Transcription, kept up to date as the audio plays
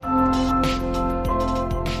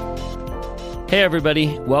Hey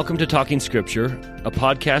everybody, welcome to Talking Scripture, a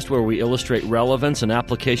podcast where we illustrate relevance and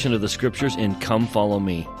application of the Scriptures in Come Follow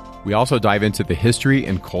Me. We also dive into the history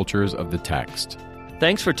and cultures of the text.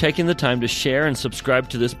 Thanks for taking the time to share and subscribe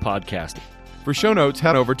to this podcast. For show notes,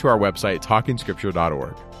 head over to our website,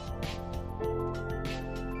 talkingscripture.org.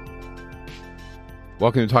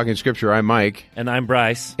 Welcome to Talking Scripture. I'm Mike. And I'm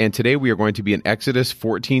Bryce. And today we are going to be in Exodus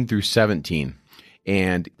 14 through 17.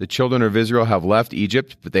 And the children of Israel have left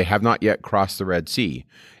Egypt, but they have not yet crossed the Red Sea.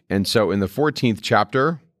 And so in the 14th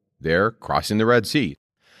chapter, they're crossing the Red Sea.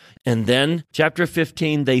 And then, chapter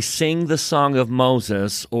 15, they sing the Song of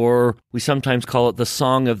Moses, or we sometimes call it the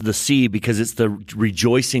Song of the Sea, because it's the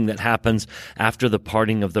rejoicing that happens after the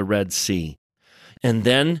parting of the Red Sea. And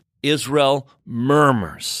then Israel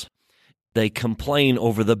murmurs. They complain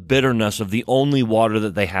over the bitterness of the only water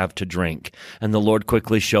that they have to drink. And the Lord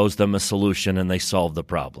quickly shows them a solution, and they solve the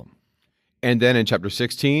problem. And then in chapter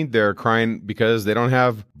 16, they're crying because they don't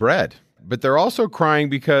have bread. But they're also crying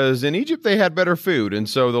because in Egypt they had better food. And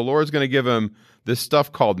so the Lord's going to give them this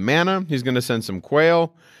stuff called manna. He's going to send some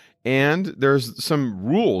quail. And there's some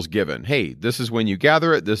rules given. Hey, this is when you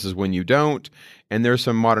gather it. This is when you don't. And there's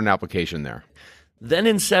some modern application there. Then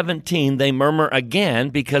in 17, they murmur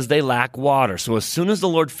again because they lack water. So as soon as the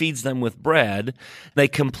Lord feeds them with bread, they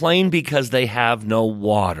complain because they have no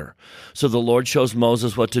water. So the Lord shows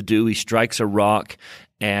Moses what to do. He strikes a rock,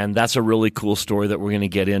 and that's a really cool story that we're going to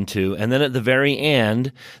get into. And then at the very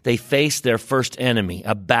end, they face their first enemy,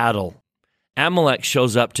 a battle. Amalek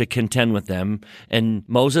shows up to contend with them, and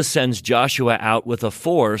Moses sends Joshua out with a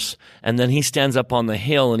force, and then he stands up on the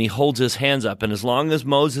hill and he holds his hands up. And as long as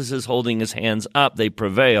Moses is holding his hands up, they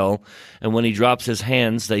prevail. And when he drops his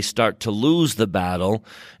hands, they start to lose the battle.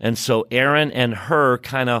 And so Aaron and Hur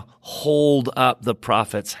kind of hold up the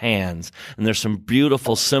prophet's hands. And there's some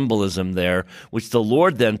beautiful symbolism there, which the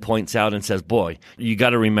Lord then points out and says, boy, you got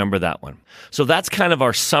to remember that one. So that's kind of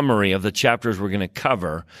our summary of the chapters we're going to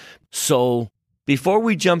cover. So before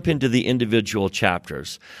we jump into the individual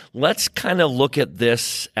chapters, let's kind of look at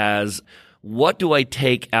this as, what do I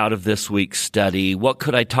take out of this week's study? What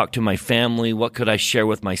could I talk to my family? What could I share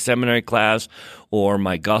with my seminary class or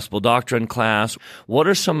my gospel doctrine class? What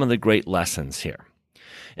are some of the great lessons here?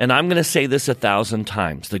 And I'm going to say this 1,000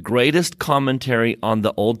 times. The greatest commentary on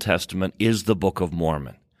the Old Testament is the Book of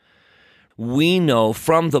Mormon. We know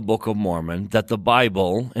from the Book of Mormon that the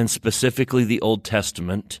Bible, and specifically the Old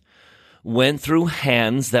Testament, went through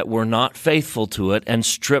hands that were not faithful to it and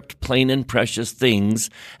stripped plain and precious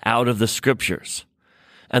things out of the Scriptures.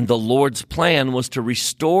 And the Lord's plan was to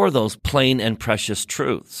restore those plain and precious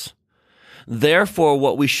truths. Therefore,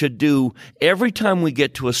 what we should do every time we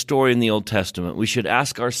get to a story in the Old Testament, we should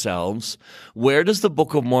ask ourselves, where does the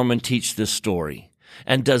Book of Mormon teach this story?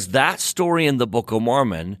 And does that story in the Book of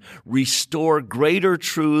Mormon restore greater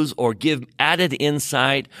truths or give added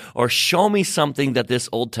insight or show me something that this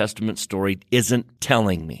Old Testament story isn't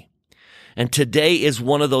telling me? And today is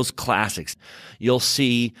one of those classics. You'll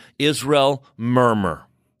see Israel murmur,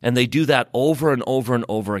 and they do that over and over and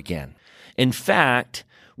over again. In fact,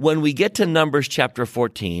 when we get to Numbers chapter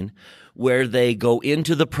 14, where they go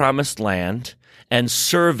into the promised land and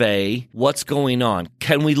survey what's going on.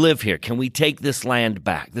 Can we live here? Can we take this land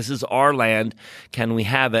back? This is our land. Can we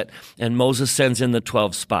have it? And Moses sends in the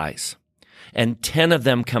 12 spies. And 10 of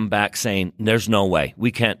them come back saying, there's no way.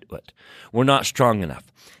 We can't do it. We're not strong enough.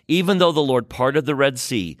 Even though the Lord parted the Red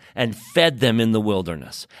Sea and fed them in the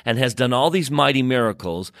wilderness and has done all these mighty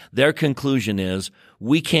miracles, their conclusion is,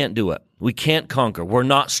 we can't do it. We can't conquer. We're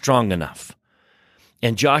not strong enough.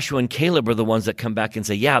 And Joshua and Caleb are the ones that come back and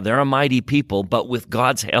say, yeah, they're a mighty people, but with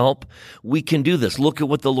God's help, we can do this. Look at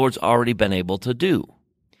what the Lord's already been able to do.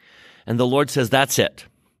 And the Lord says, that's it.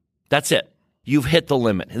 That's it. You've hit the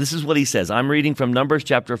limit. This is what he says. I'm reading from Numbers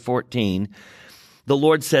chapter 14. The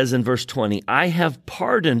Lord says in verse 20, I have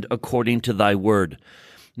pardoned according to thy word,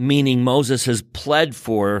 meaning Moses has pled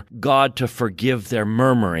for God to forgive their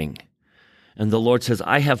murmuring. And the Lord says,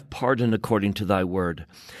 I have pardoned according to thy word.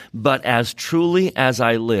 But as truly as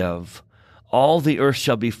I live, all the earth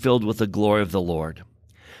shall be filled with the glory of the Lord.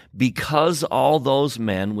 Because all those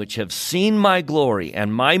men which have seen my glory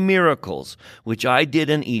and my miracles, which I did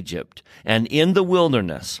in Egypt and in the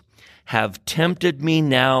wilderness, have tempted me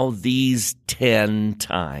now these 10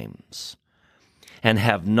 times, and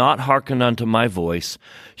have not hearkened unto my voice,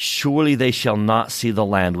 surely they shall not see the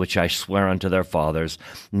land which I swear unto their fathers,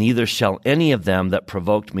 neither shall any of them that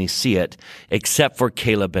provoked me see it, except for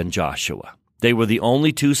Caleb and Joshua. They were the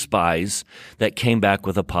only 2 spies that came back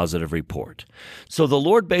with a positive report. So the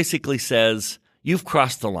Lord basically says, you've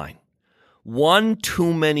crossed the line. One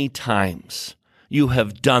too many times you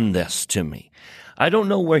have done this to me. I don't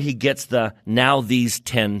know where he gets the now these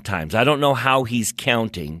 10 times. I don't know how he's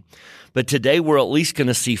counting, but today we're at least going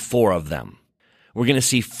to see 4 of them. We're going to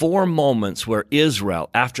see 4 moments where Israel,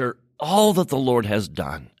 after all that the Lord has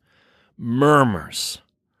done, murmurs.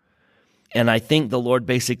 And I think the Lord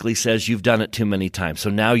basically says, you've done it too many times, so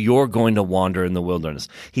now you're going to wander in the wilderness.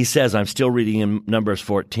 He says, I'm still reading in Numbers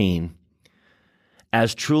 14,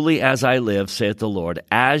 as truly as I live, saith the Lord,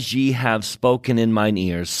 as ye have spoken in mine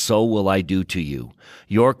ears, so will I do to you.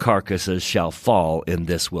 Your carcasses shall fall in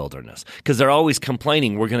this wilderness. Because they're always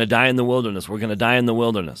complaining, we're going to die in the wilderness, we're going to die in the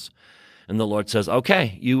wilderness. And the Lord says,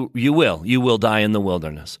 okay, you will die in the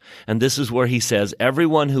wilderness. And this is where he says,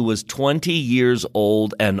 everyone who was 20 years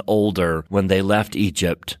old and older when they left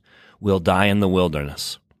Egypt will die in the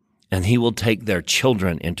wilderness. And he will take their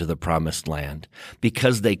children into the promised land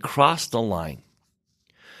because they crossed the line.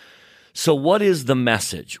 So what is the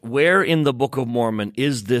message? Where in the Book of Mormon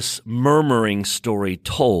is this murmuring story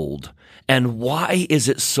told? And why is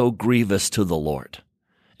it so grievous to the Lord?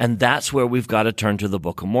 And that's where we've got to turn to the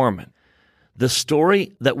Book of Mormon. The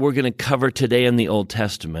story that we're going to cover today in the Old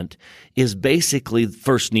Testament is basically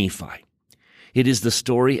First Nephi. It is the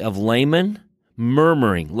story of Laman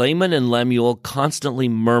murmuring, Laman and Lemuel constantly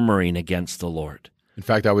murmuring against the Lord. In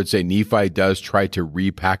fact, I would say Nephi does try to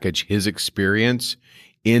repackage his experience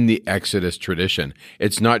in the Exodus tradition.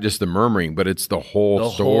 It's not just the murmuring, but it's the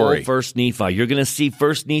whole story. Whole First Nephi. You're going to see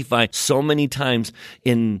First Nephi so many times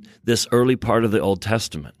in this early part of the Old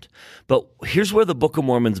Testament. But here's where the Book of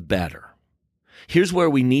Mormon's better. Here's where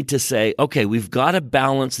we need to say, okay, we've got to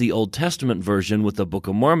balance the Old Testament version with the Book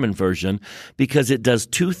of Mormon version because it does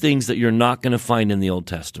 2 things that you're not going to find in the Old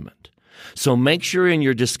Testament. So make sure in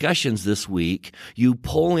your discussions this week, you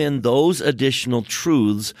pull in those additional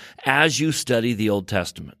truths as you study the Old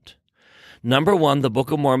Testament. Number 1, the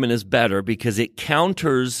Book of Mormon is better because it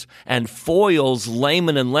counters and foils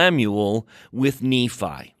Laman and Lemuel with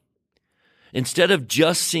Nephi. Instead of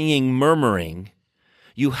just seeing murmuring,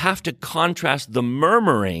 you have to contrast the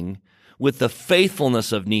murmuring with the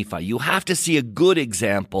faithfulness of Nephi. You have to see a good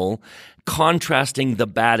example contrasting the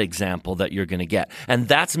bad example that you're going to get. And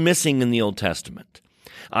that's missing in the Old Testament.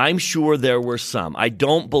 I'm sure there were some. I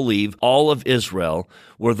don't believe all of Israel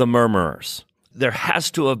were the murmurers. There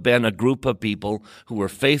has to have been a group of people who were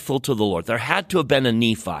faithful to the Lord. There had to have been a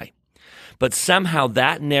Nephi. But somehow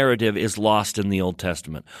that narrative is lost in the Old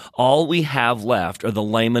Testament. All we have left are the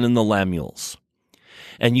Laman and the Lemuels.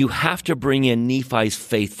 And you have to bring in Nephi's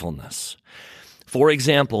faithfulness. For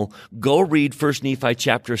example, go read 1 Nephi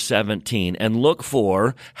chapter 17 and look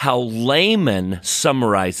for how Laman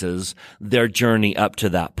summarizes their journey up to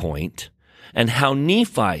that point and how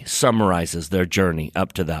Nephi summarizes their journey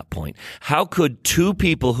up to that point. How could 2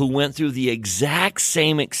 people who went through the exact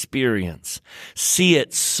same experience see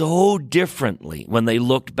it so differently when they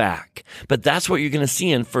looked back? But that's what you're going to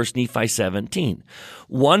see in 1 Nephi 17.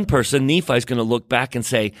 One person, Nephi, is going to look back and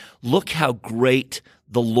say, look how great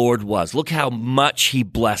the Lord was. Look how much he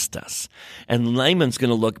blessed us. And Laman's going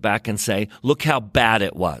to look back and say, look how bad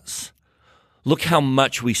it was. Look how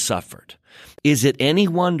much we suffered. Is it any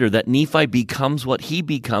wonder that Nephi becomes what he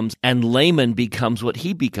becomes and Laman becomes what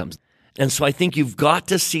he becomes? And so I think you've got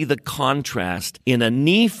to see the contrast in a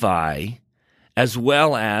Nephi as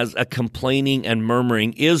well as a complaining and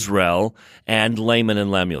murmuring Israel and Laman and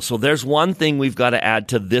Lemuel. So there's one thing we've got to add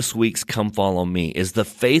to this week's Come Follow Me is the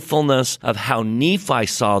faithfulness of how Nephi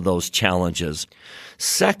saw those challenges.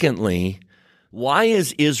 Secondly, why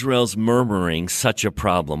is Israel's murmuring such a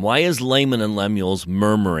problem? Why is Laman and Lemuel's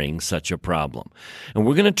murmuring such a problem? And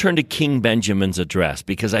we're going to turn to King Benjamin's address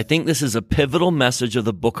because I think this is a pivotal message of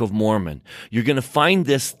the Book of Mormon. You're going to find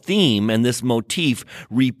this theme and this motif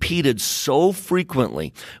repeated so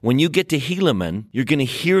frequently. When you get to Helaman, you're going to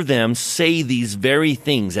hear them say these very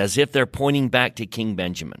things as if they're pointing back to King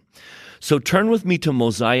Benjamin. So turn with me to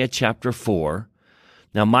Mosiah chapter 4.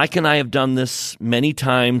 Now, Mike and I have done this many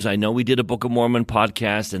times. I know we did a Book of Mormon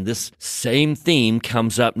podcast, and this same theme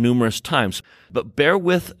comes up numerous times. But bear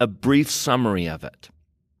with a brief summary of it.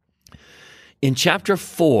 In chapter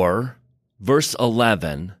 4, verse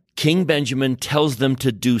 11, King Benjamin tells them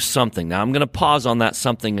to do something. Now, I'm going to pause on that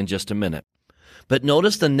something in just a minute. But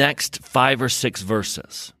notice the next 5 or 6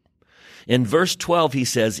 verses. In verse 12, he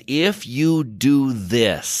says, if you do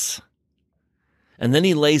this. And then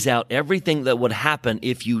he lays out everything that would happen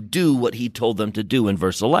if you do what he told them to do in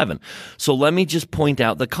verse 11. So let me just point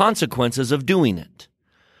out the consequences of doing it.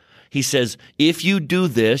 He says, if you do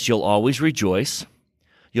this, you'll always rejoice.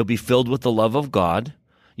 You'll be filled with the love of God.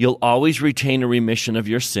 You'll always retain a remission of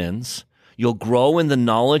your sins. You'll grow in the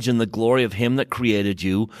knowledge and the glory of him that created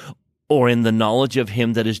you. or in the knowledge of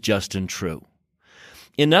him that is just and true.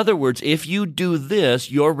 In other words, if you do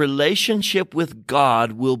this, your relationship with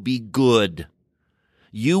God will be good.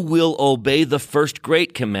 You will obey the first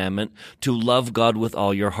great commandment to love God with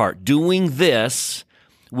all your heart. Doing this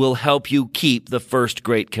will help you keep the first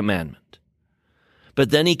great commandment. But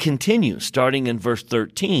then he continues, starting in verse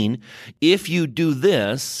 13, if you do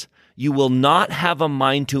this, you will not have a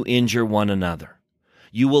mind to injure one another.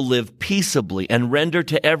 You will live peaceably and render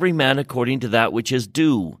to every man according to that which is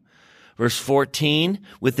due. Verse 14,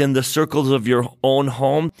 within the circles of your own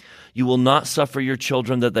home, you will not suffer your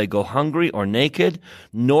children that they go hungry or naked,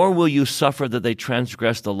 nor will you suffer that they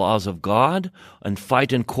transgress the laws of God and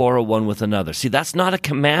fight and quarrel one with another. See, that's not a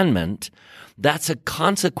commandment. That's a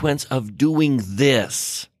consequence of doing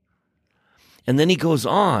this. And then he goes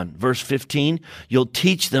on, verse 15, you'll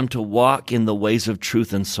teach them to walk in the ways of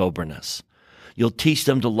truth and soberness. You'll teach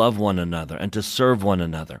them to love one another and to serve one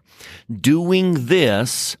another. Doing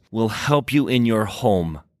this will help you in your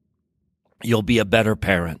home. You'll be a better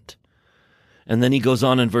parent. And then he goes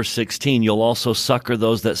on in verse 16, you'll also succor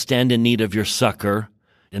those that stand in need of your succor.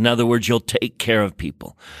 In other words, you'll take care of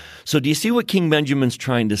people. So do you see what King Benjamin's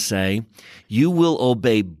trying to say? You will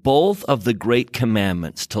obey both of the great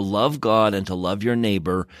commandments, to love God and to love your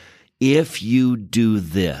neighbor, if you do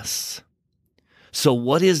this. So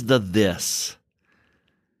what is the this?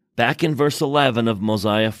 Back in verse 11 of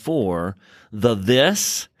Mosiah 4, the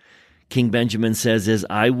this, King Benjamin says, is,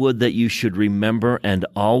 I would that you should remember and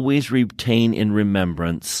always retain in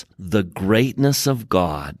remembrance the greatness of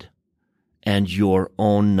God and your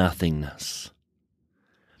own nothingness.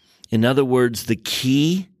 In other words, the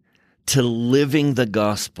key to living the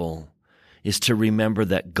gospel is to remember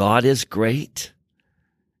that God is great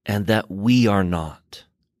and that we are not.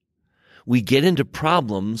 We get into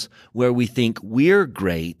problems where we think we're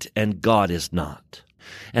great and God is not.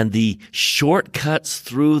 And the shortcuts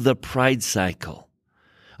through the pride cycle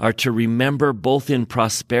are to remember both in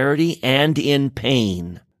prosperity and in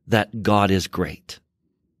pain that God is great.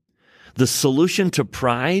 The solution to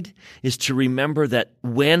pride is to remember that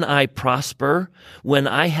when I prosper, when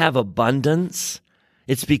I have abundance,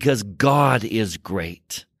 it's because God is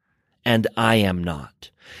great and I am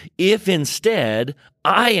not. If instead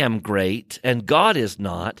I am great and God is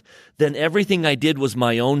not, then everything I did was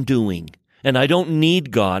my own doing, and I don't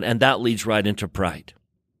need God, and that leads right into pride.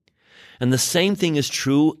 And the same thing is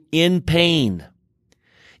true in pain.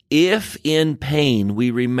 If in pain we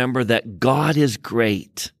remember that God is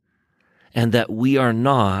great and that we are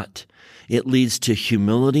not, it leads to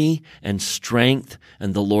humility and strength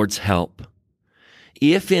and the Lord's help.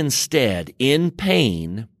 If instead, in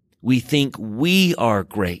pain, we think we are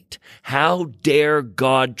great, how dare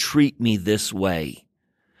God treat me this way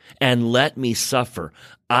and let me suffer?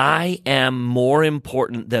 I am more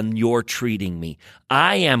important than you're treating me.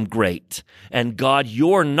 I am great. And God,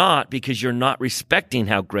 you're not, because you're not respecting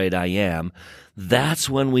how great I am. That's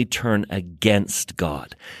when we turn against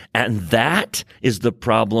God. And that is the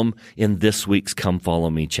problem in this week's Come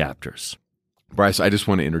Follow Me chapters. Bryce, I just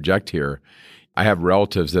want to interject here. I have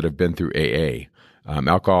relatives that have been through AA.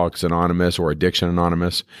 Alcoholics Anonymous or Addiction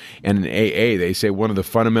Anonymous. And in AA, they say one of the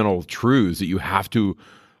fundamental truths that you have to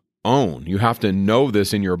own, you have to know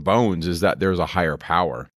this in your bones, is that there's a higher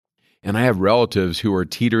power. And I have relatives who are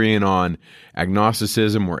teetering on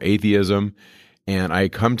agnosticism or atheism, and I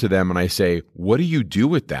come to them and I say, what do you do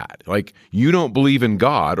with that? Like, you don't believe in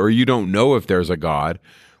God, or you don't know if there's a God.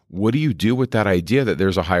 What do you do with that idea that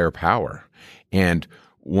there's a higher power? And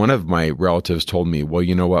one of my relatives told me, well,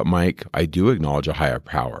 you know what, Mike, I do acknowledge a higher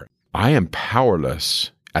power. I am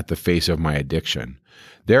powerless at the face of my addiction.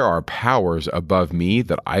 There are powers above me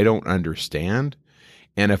that I don't understand.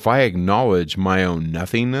 And if I acknowledge my own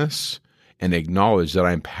nothingness and acknowledge that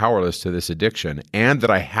I'm powerless to this addiction and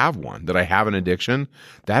that I have one, that I have an addiction,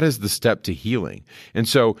 that is the step to healing. And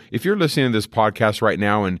so if you're listening to this podcast right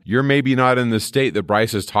now and you're maybe not in the state that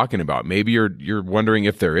Bryce is talking about, maybe you're wondering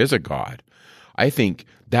if there is a God, I think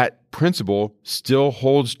that principle still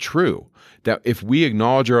holds true, that if we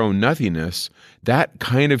acknowledge our own nothingness, that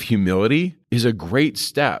kind of humility is a great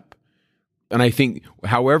step. And I think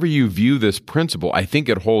however you view this principle, I think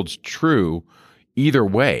it holds true either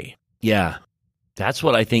way. Yeah, that's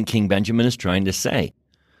what I think King Benjamin is trying to say.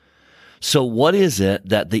 So what is it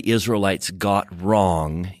that the Israelites got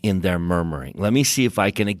wrong in their murmuring? Let me see if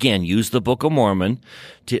I can, again, use the Book of Mormon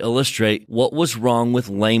to illustrate what was wrong with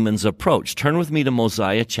Laman's approach. Turn with me to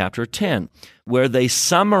Mosiah chapter 10, where they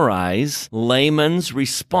summarize Laman's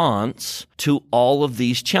response to all of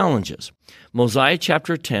these challenges. Mosiah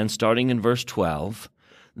chapter 10, starting in verse 12,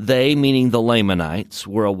 They, meaning the Lamanites,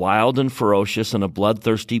 were a wild and ferocious and a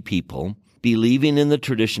bloodthirsty people, believing in the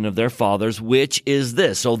tradition of their fathers, which is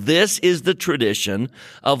this. So this is the tradition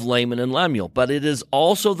of Laman and Lemuel, but it is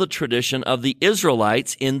also the tradition of the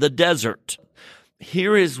Israelites in the desert.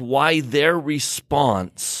 Here is why their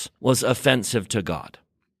response was offensive to God.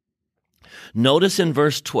 Notice in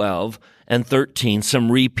verse 12 and 13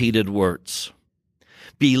 some repeated words.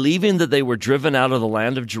 Believing that they were driven out of the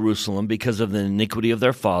land of Jerusalem because of the iniquity of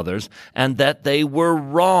their fathers, and that they were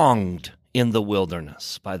wronged in the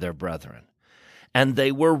wilderness by their brethren. And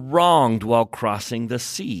they were wronged while crossing the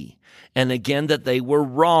sea. And again, that they were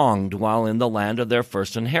wronged while in the land of their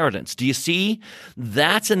first inheritance. Do you see?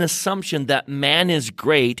 That's an assumption that man is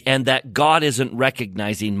great and that God isn't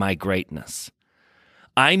recognizing my greatness.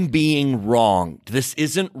 I'm being wronged. This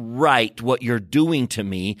isn't right what you're doing to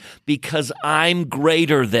me because I'm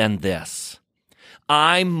greater than this.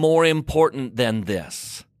 I'm more important than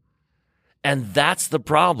this. And that's the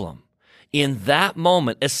problem. In that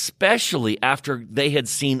moment, especially after they had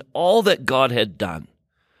seen all that God had done,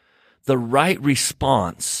 the right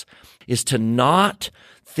response is to not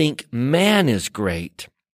think man is great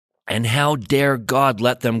and how dare God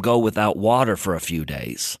let them go without water for a few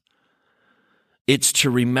days. It's to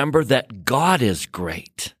remember that God is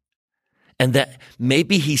great and that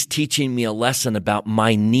maybe he's teaching me a lesson about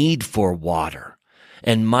my need for water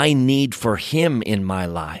and my need for him in my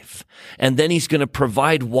life. And then he's going to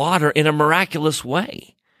provide water in a miraculous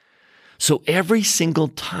way. So every single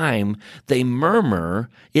time they murmur,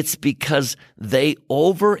 it's because they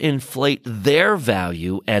overinflate their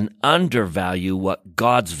value and undervalue what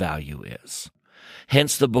God's value is.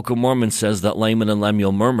 Hence, the Book of Mormon says that Laman and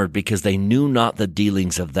Lemuel murmured because they knew not the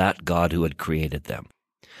dealings of that God who had created them.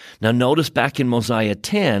 Now, notice back in Mosiah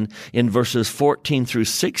 10, in verses 14 through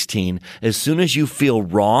 16, as soon as you feel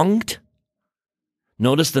wronged,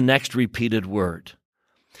 notice the next repeated word.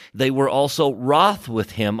 They were also wroth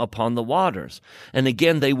with him upon the waters. And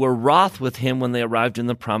again, they were wroth with him when they arrived in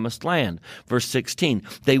the promised land. Verse 16,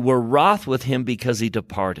 they were wroth with him because he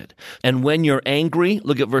departed. And when you're angry,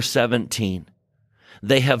 look at verse 17.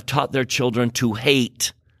 They have taught their children to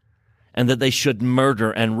hate, and that they should murder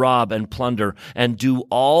and rob and plunder and do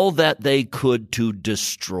all that they could to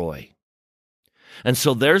destroy. And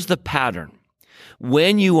so there's the pattern.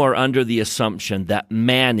 When you are under the assumption that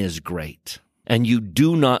man is great and you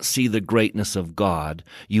do not see the greatness of God,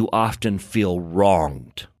 you often feel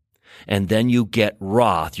wronged. And then you get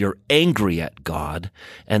wroth, you're angry at God,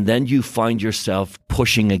 and then you find yourself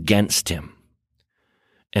pushing against him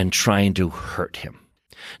and trying to hurt him.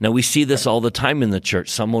 Now, we see this all the time in the church.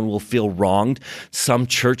 Someone will feel wronged. Some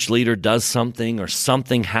church leader does something or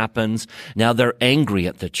something happens. Now they're angry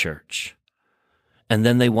at the church. And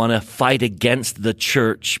then they want to fight against the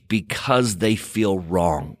church because they feel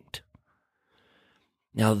wronged.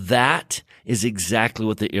 Now that is exactly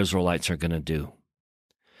what the Israelites are going to do.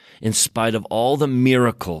 In spite of all the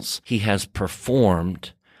miracles he has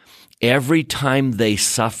performed, every time they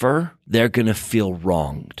suffer, they're going to feel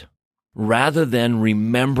wronged. Rather than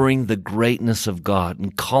remembering the greatness of God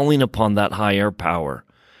and calling upon that higher power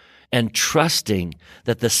and trusting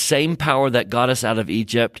that the same power that got us out of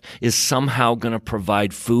Egypt is somehow going to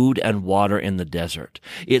provide food and water in the desert.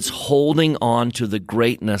 It's holding on to the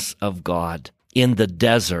greatness of God in the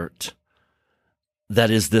desert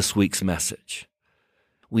that is this week's message.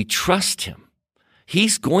 We trust him.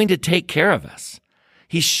 He's going to take care of us.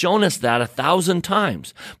 He's shown us that 1,000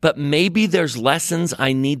 times. But maybe there's lessons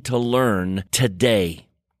I need to learn today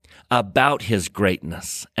about his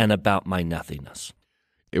greatness and about my nothingness.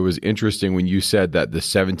 It was interesting when you said that the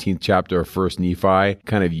 17th chapter of 1 Nephi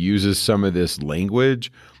kind of uses some of this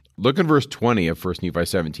language. Look in verse 20 of 1 Nephi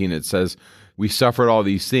 17. It says, we suffered all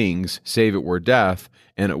these things, save it were death,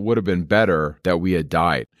 and it would have been better that we had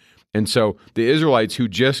died. And so the Israelites who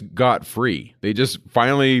just got free, they just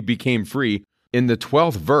finally became free. In the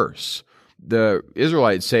 12th verse, the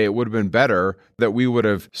Israelites say it would have been better that we would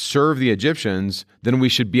have served the Egyptians than we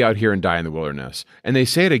should be out here and die in the wilderness. And they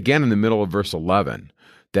say it again in the middle of verse 11,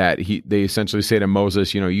 that they essentially say to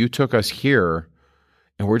Moses, you took us here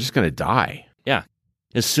and we're just going to die. Yeah.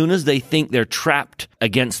 As soon as they think they're trapped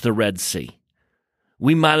against the Red Sea,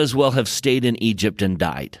 we might as well have stayed in Egypt and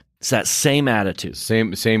died. It's that same attitude.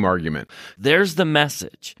 Same argument. There's the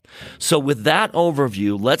message. So with that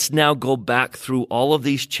overview, let's now go back through all of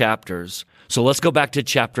these chapters. So let's go back to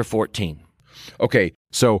chapter 14. Okay,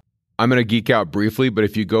 so I'm going to geek out briefly, but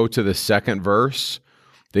if you go to the second verse,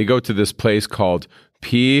 they go to this place called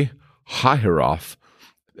Pi-hahiroth.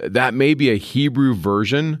 That may be a Hebrew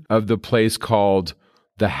version of the place called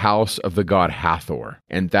the house of the god Hathor,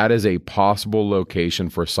 and that is a possible location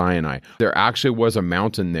for Sinai. There actually was a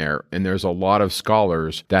mountain there, and there's a lot of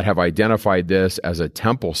scholars that have identified this as a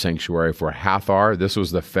temple sanctuary for Hathor. This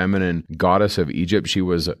was the feminine goddess of Egypt. She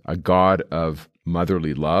was a god of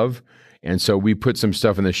motherly love. And so we put some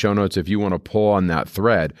stuff in the show notes if you want to pull on that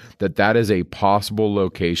thread, that is a possible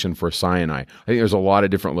location for Sinai. I think there's a lot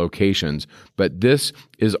of different locations, but this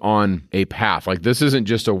is on a path. Like, this isn't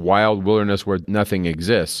just a wild wilderness where nothing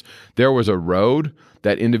exists. There was a road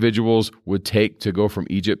that individuals would take to go from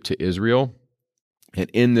Egypt to Israel. And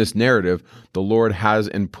in this narrative, the Lord has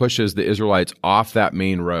and pushes the Israelites off that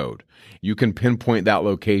main road. You can pinpoint that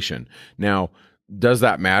location. Now, does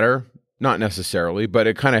that matter? Not necessarily, but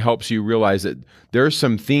it kind of helps you realize that there's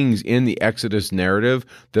some things in the Exodus narrative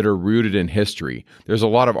that are rooted in history. There's a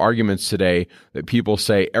lot of arguments today that people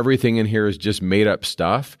say everything in here is just made up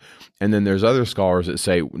stuff. And then there's other scholars that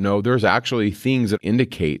say, no, there's actually things that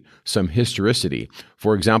indicate some historicity.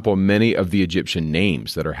 For example, many of the Egyptian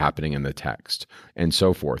names that are happening in the text and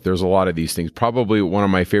so forth. There's a lot of these things. Probably one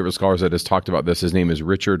of my favorite scholars that has talked about this, his name is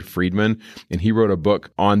Richard Friedman, and he wrote a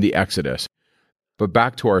book on the Exodus. But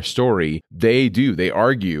back to our story, they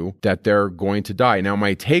argue that they're going to die. Now,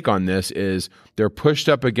 my take on this is they're pushed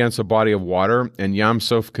up against a body of water, and Yam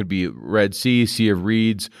Suf could be Red Sea, Sea of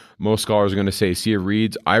Reeds. Most scholars are going to say Sea of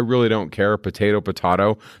Reeds. I really don't care,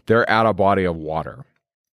 potato. They're at a body of water.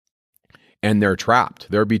 And they're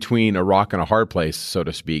trapped. They're between a rock and a hard place, so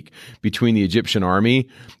to speak, between the Egyptian army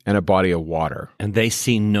and a body of water. And they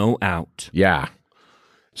see no out. Yeah.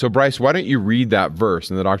 So, Bryce, why don't you read that verse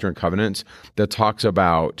in the Doctrine and Covenants that talks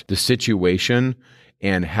about the situation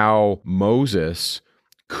and how Moses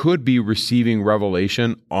could be receiving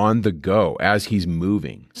revelation on the go as he's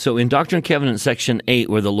moving. So in Doctrine and Covenants section 8,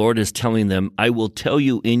 where the Lord is telling them, I will tell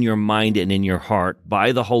you in your mind and in your heart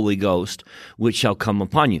by the Holy Ghost, which shall come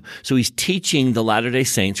upon you. So he's teaching the Latter-day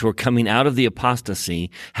Saints who are coming out of the apostasy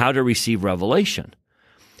how to receive revelation.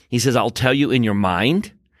 He says, I'll tell you in your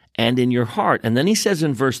mind and in your heart. And then he says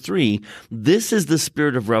in verse 3, this is the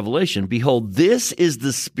spirit of revelation. Behold, this is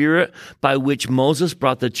the spirit by which Moses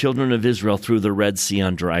brought the children of Israel through the Red Sea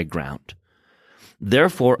on dry ground.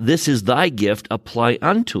 Therefore, this is thy gift, apply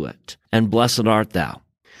unto it, and blessed art thou.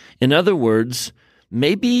 In other words,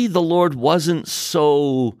 maybe the Lord wasn't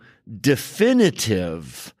so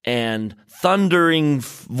definitive and thundering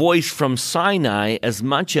voice from Sinai as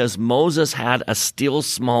much as Moses had a still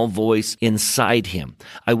small voice inside him.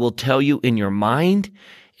 I will tell you in your mind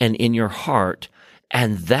and in your heart.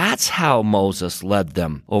 And that's how Moses led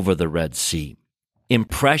them over the Red Sea.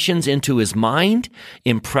 Impressions into his mind,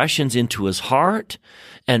 impressions into his heart,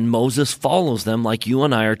 and Moses follows them like you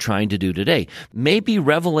and I are trying to do today. Maybe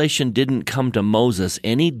revelation didn't come to Moses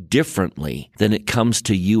any differently than it comes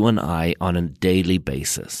to you and I on a daily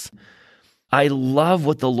basis. I love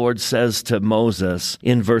what the Lord says to Moses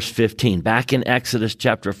in verse 15. Back in Exodus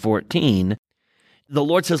chapter 14, the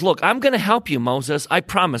Lord says, look, I'm going to help you, Moses. I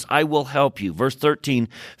promise I will help you. Verse 13,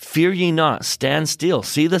 fear ye not, stand still,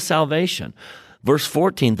 see the salvation. Verse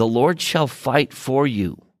 14, the Lord shall fight for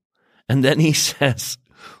you. And then he says,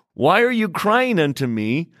 why are you crying unto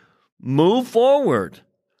me? Move forward.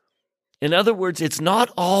 In other words, it's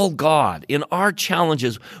not all God. In our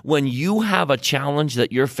challenges, when you have a challenge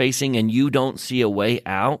that you're facing and you don't see a way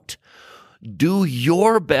out, do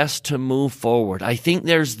your best to move forward. I think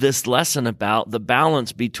there's this lesson about the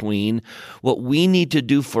balance between what we need to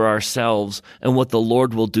do for ourselves and what the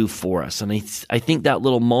Lord will do for us. And I think that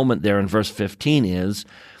little moment there in verse 15 is,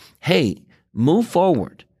 hey, move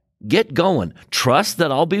forward, get going, trust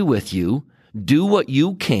that I'll be with you, do what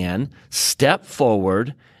you can, step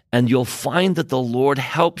forward, and you'll find that the Lord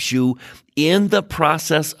helps you in the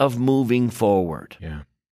process of moving forward. Yeah,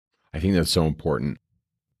 I think that's so important.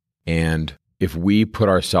 And if we put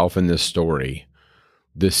ourselves in this story,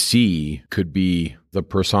 the sea could be the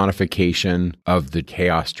personification of the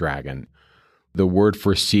chaos dragon. The word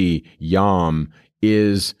for sea, Yam,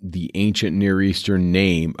 is the ancient Near Eastern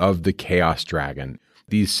name of the chaos dragon.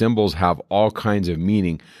 These symbols have all kinds of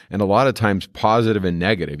meaning, and a lot of times positive and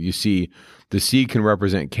negative. You see, the sea can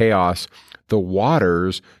represent chaos. The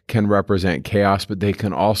waters can represent chaos, but they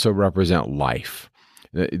can also represent life.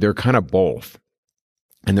 They're kind of both.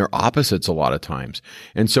 And they're opposites a lot of times.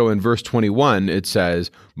 And so in verse 21, it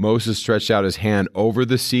says, Moses stretched out his hand over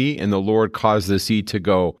the sea, and the Lord caused the sea to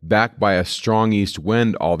go back by a strong east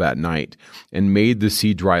wind all that night, and made the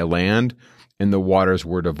sea dry land, and the waters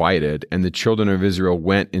were divided, and the children of Israel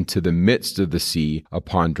went into the midst of the sea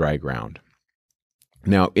upon dry ground.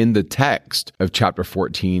 Now, in the text of chapter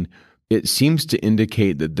 14, it seems to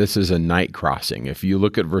indicate that this is a night crossing. If you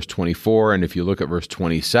look at verse 24 and if you look at verse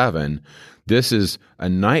 27, this is a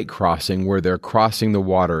night crossing where they're crossing the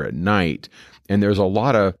water at night. And there's a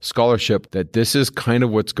lot of scholarship that this is kind of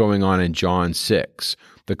what's going on in John 6.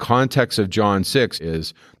 The context of John 6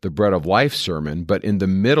 is the bread of life sermon, but in the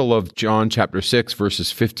middle of John chapter 6,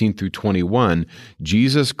 verses 15 through 21,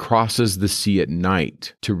 Jesus crosses the sea at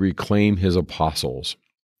night to reclaim his apostles.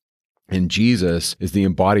 And Jesus is the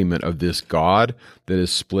embodiment of this God that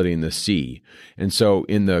is splitting the sea. And so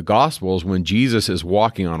in the Gospels, when Jesus is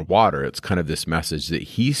walking on water, it's kind of this message that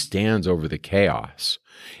he stands over the chaos.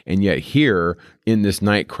 And yet here in this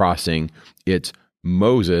night crossing, it's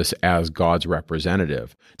Moses as God's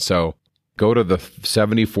representative. So go to the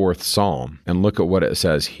 74th Psalm and look at what it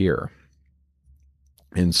says here.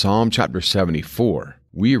 In Psalm chapter 74,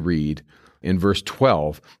 we read in verse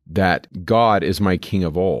 12 that God is my king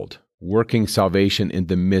of old, working salvation in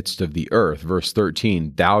the midst of the earth. Verse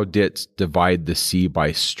 13, thou didst divide the sea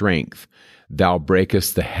by strength. Thou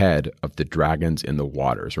breakest the head of the dragons in the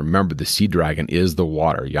waters. Remember, the sea dragon is the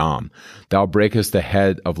water, Yam. Thou breakest the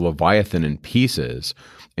head of Leviathan in pieces,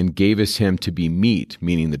 and gavest him to be meat,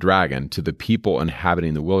 meaning the dragon, to the people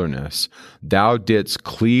inhabiting the wilderness. Thou didst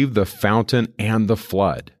cleave the fountain and the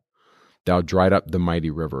flood. Thou dried up the mighty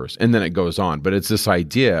rivers. And then it goes on. But it's this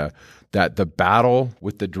idea that the battle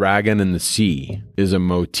with the dragon and the sea is a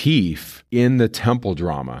motif in the temple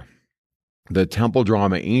drama. The temple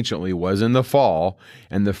drama anciently was in the fall,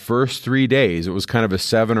 and the first 3 days, it was kind of a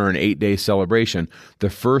 7 or an 8 day celebration. The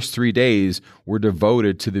first 3 days were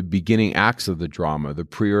devoted to the beginning acts of the drama, the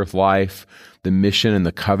pre-earth life, the mission and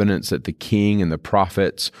the covenants that the king and the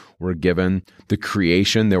prophets were given, the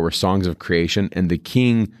creation, there were songs of creation, and the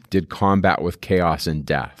king did combat with chaos and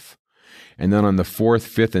death. And then on the 4th,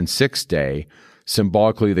 5th, and 6th day,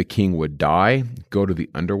 symbolically, the king would die, go to the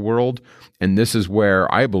underworld, and this is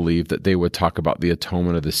where I believe that they would talk about the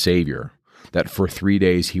atonement of the Savior, that for 3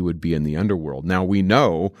 days he would be in the underworld. Now, we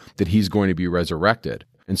know that he's going to be resurrected.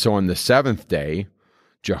 And so on the 7th day,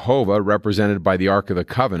 Jehovah, represented by the Ark of the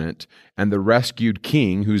Covenant, and the rescued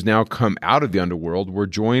king, who's now come out of the underworld, were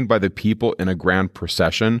joined by the people in a grand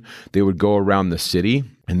procession. They would go around the city,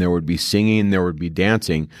 and there would be singing, there would be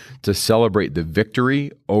dancing to celebrate the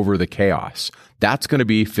victory over the chaos. That's going to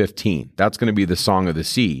be 15. That's going to be the Song of the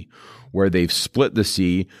Sea, where they've split the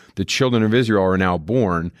sea, the children of Israel are now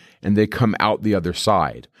born, and they come out the other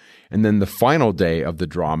side. And then the final day of the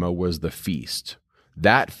drama was the feast.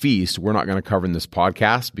 That feast, we're not going to cover in this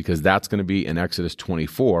podcast because that's going to be in Exodus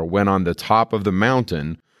 24, when on the top of the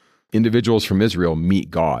mountain, individuals from Israel meet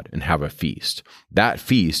God and have a feast. That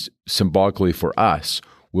feast, symbolically for us,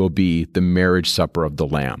 will be the marriage supper of the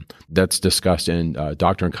Lamb. That's discussed in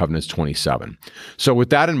Doctrine and Covenants 27. So with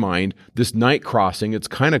that in mind, this night crossing, it's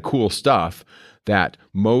kind of cool stuff that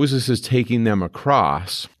Moses is taking them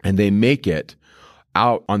across, and they make it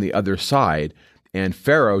out on the other side. And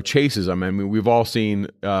Pharaoh chases them. I mean, we've all seen,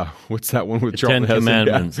 what's that one with Charlton Heston? 10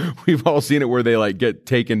 Commandments. Yeah. We've all seen it where they get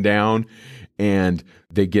taken down and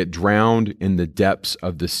they get drowned in the depths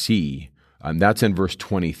of the sea. That's in verse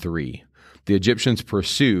 23. The Egyptians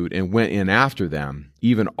pursued and went in after them,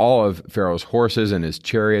 even all of Pharaoh's horses and his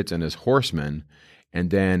chariots and his horsemen. And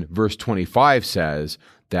then verse 25 says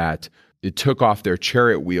that it took off their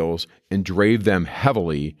chariot wheels and drave them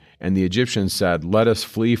heavily. And the Egyptians said, let us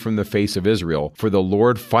flee from the face of Israel, for the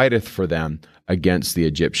Lord fighteth for them against the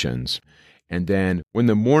Egyptians. And then when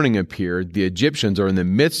the morning appeared, the Egyptians are in the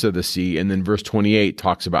midst of the sea. And then verse 28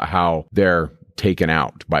 talks about how they're taken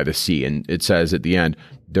out by the sea. And it says at the end,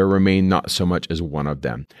 there remained not so much as one of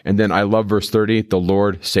them. And then I love verse 30, the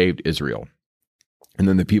Lord saved Israel. And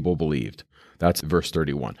then the people believed. That's verse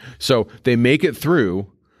 31. So they make it through.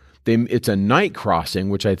 It's a night crossing,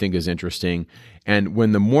 which I think is interesting. And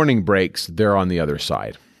when the morning breaks, they're on the other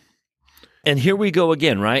side. And here we go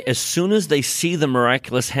again, right? As soon as they see the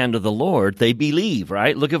miraculous hand of the Lord, they believe,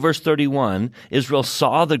 right? Look at verse 31. Israel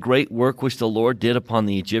saw the great work which the Lord did upon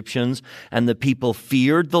the Egyptians, and the people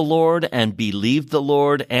feared the Lord and believed the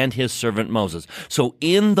Lord and his servant Moses. So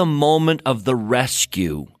in the moment of the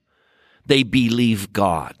rescue, they believe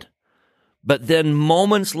God. But then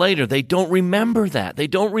moments later, they don't remember that. They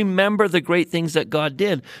don't remember the great things that God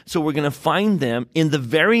did. So we're going to find them in the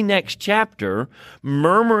very next chapter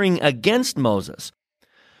murmuring against Moses.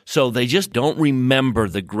 So they just don't remember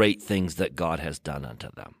the great things that God has done unto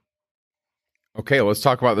them. Okay, let's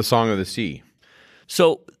talk about the Song of the Sea.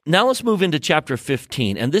 So now let's move into chapter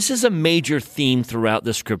 15, and this is a major theme throughout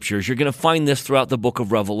the scriptures. You're going to find this throughout the book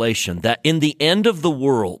of Revelation, that in the end of the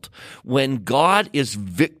world, when God is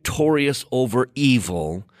victorious over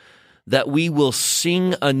evil, that we will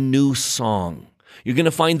sing a new song. You're going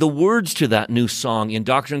to find the words to that new song in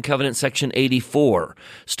Doctrine and Covenants section 84,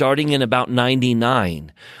 starting in about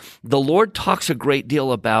 99. The Lord talks a great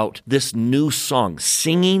deal about this new song,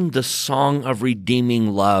 singing the song of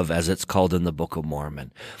redeeming love, as it's called in the Book of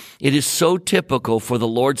Mormon. It is so typical for the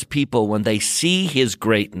Lord's people when they see his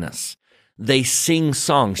greatness. They sing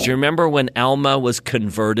songs. Do you remember when Alma was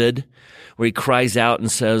converted, where he cries out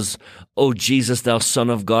and says, "O Jesus, thou Son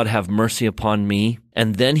of God, have mercy upon me"?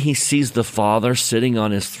 And then he sees the Father sitting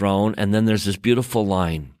on his throne, and then there's this beautiful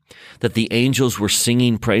line that the angels were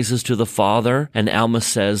singing praises to the Father, and Alma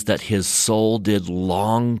says that his soul did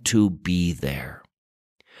long to be there.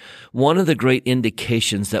 One of the great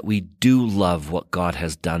indications that we do love what God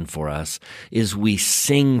has done for us is we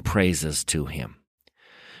sing praises to him.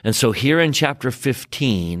 And so here in chapter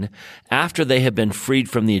 15, after they have been freed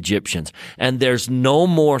from the Egyptians, and there's no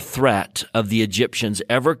more threat of the Egyptians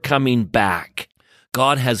ever coming back,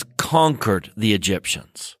 God has conquered the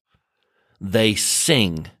Egyptians. They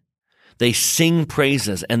sing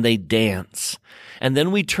praises, and they dance. And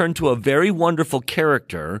then we turn to a very wonderful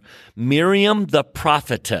character, Miriam the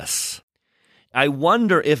prophetess. I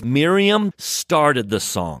wonder if Miriam started the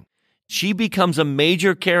song. She becomes a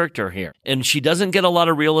major character here, and she doesn't get a lot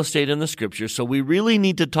of real estate in the scripture, so we really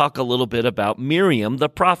need to talk a little bit about Miriam, the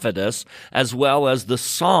prophetess, as well as the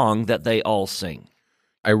song that they all sing.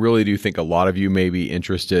 I really do think a lot of you may be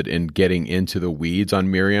interested in getting into the weeds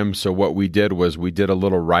on Miriam. So what we did was we did a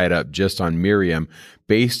little write-up just on Miriam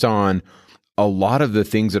based on a lot of the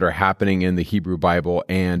things that are happening in the Hebrew Bible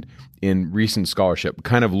and in recent scholarship,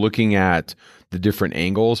 kind of looking at the different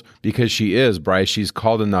angles, because she is, Bryce, she's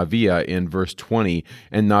called a Naviah in verse 20,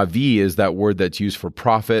 and Navi is that word that's used for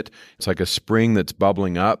prophet. It's like a spring that's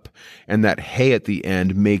bubbling up, and that hey at the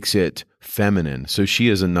end makes it feminine. So she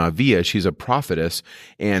is a Naviah, she's a prophetess,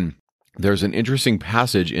 and there's an interesting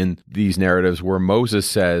passage in these narratives where Moses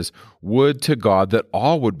says, "Would to God that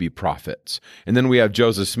all would be prophets." And then we have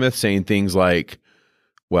Joseph Smith saying things like,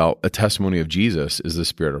 well, a testimony of Jesus is the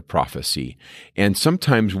spirit of prophecy. And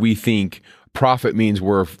sometimes we think prophet means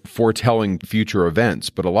we're foretelling future events,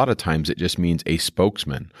 but a lot of times it just means a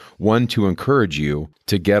spokesman, one to encourage you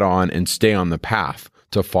to get on and stay on the path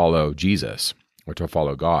to follow Jesus or to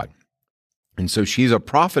follow God. And so she's a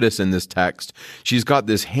prophetess in this text. She's got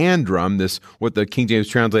this hand drum, this what the King James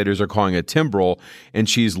translators are calling a timbrel, and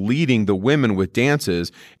she's leading the women with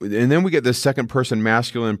dances. And then we get this second person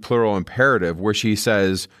masculine plural imperative where she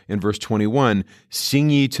says in verse 21, "Sing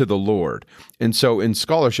ye to the Lord." And so in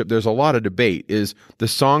scholarship, there's a lot of debate. Is the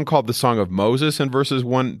song called the Song of Moses in verses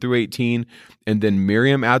 1 through 18, and then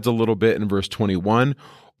Miriam adds a little bit in verse 21,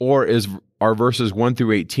 or are verses 1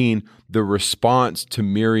 through 18 the response to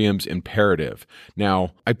Miriam's imperative?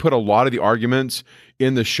 Now, I put a lot of the arguments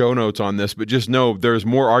in the show notes on this, but just know there's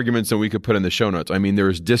more arguments than we could put in the show notes. I mean,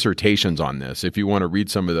 there's dissertations on this. If you want to read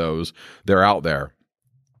some of those, they're out there.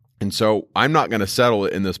 And so I'm not going to settle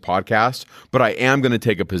it in this podcast, but I am going to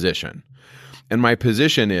take a position. And my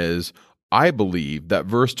position is, I believe that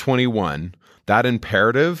verse 21, that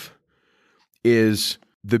imperative, is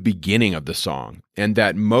the beginning of the song, and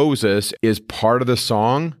that Moses is part of the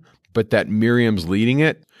song, but that Miriam's leading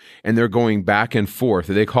it, and they're going back and forth.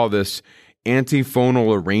 They call this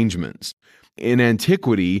antiphonal arrangements. In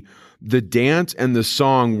antiquity, the dance and the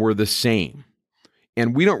song were the same,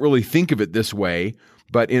 and we don't really think of it this way,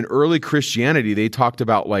 but in early Christianity, they talked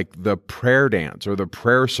about like the prayer dance or the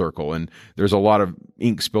prayer circle. And there's a lot of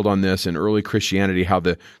ink spilled on this in early Christianity, how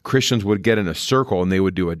the Christians would get in a circle and they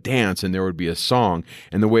would do a dance and there would be a song.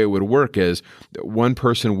 And the way it would work is one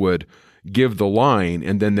person would give the line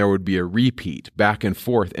and then there would be a repeat back and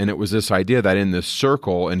forth. And it was this idea that in this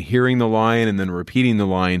circle and hearing the line and then repeating the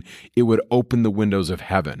line, it would open the windows of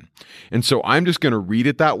heaven. And so I'm just going to read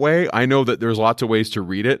it that way. I know that there's lots of ways to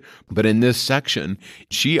read it, but in this section,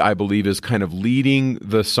 she, I believe, is kind of leading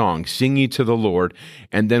the song, "Sing ye to the Lord."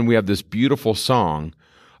 And then we have this beautiful song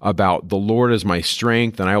about the Lord is my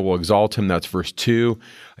strength and I will exalt him. That's verse 2.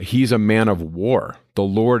 He's a man of war. The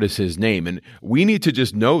Lord is his name. And we need to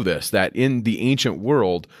just know this, that in the ancient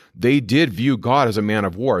world, they did view God as a man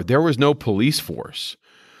of war. There was no police force.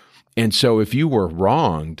 And so if you were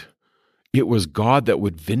wronged, it was God that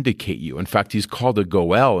would vindicate you. In fact, he's called a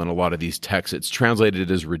Goel in a lot of these texts. It's translated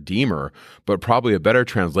as redeemer, but probably a better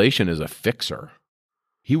translation is a fixer.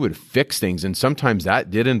 He would fix things, and sometimes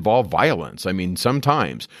that did involve violence. I mean,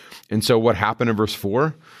 sometimes. And so what happened in verse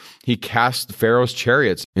 4? He cast Pharaoh's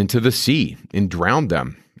chariots into the sea and drowned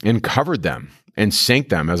them and covered them and sank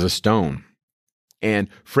them as a stone. And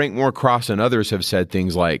Frank Moore-Cross and others have said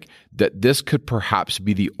things like that this could perhaps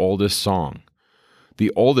be the oldest song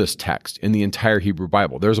the oldest text in the entire Hebrew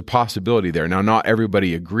Bible. There's a possibility there. Now, not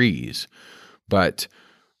everybody agrees, but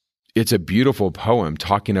it's a beautiful poem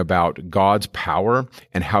talking about God's power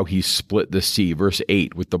and how he split the sea. Verse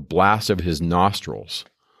 8, with the blast of his nostrils,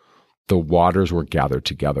 the waters were gathered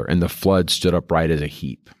together, and the flood stood upright as a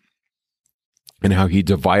heap. And how he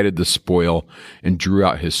divided the spoil and drew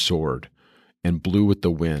out his sword and blew with the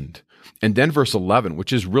wind. And then verse 11,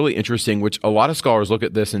 which is really interesting, which a lot of scholars look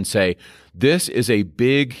at this and say, this is a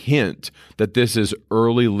big hint that this is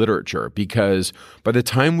early literature, because by the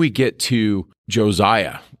time we get to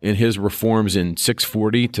Josiah in his reforms in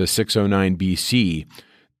 640 to 609 BC,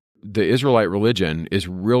 the Israelite religion is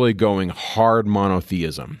really going hard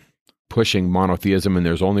monotheism, pushing monotheism, and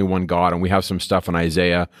there's only one God. And we have some stuff in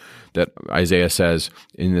Isaiah that Isaiah says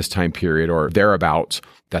in this time period or thereabouts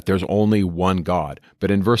that there's only one God. But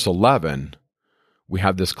in verse 11, we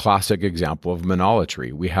have this classic example of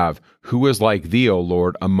monolatry. We have, who is like thee, O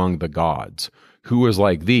Lord, among the gods? Who is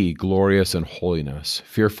like thee, glorious in holiness,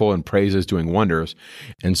 fearful in praises, doing wonders?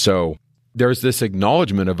 And so there's this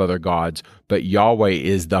acknowledgement of other gods, but Yahweh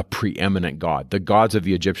is the preeminent God. The gods of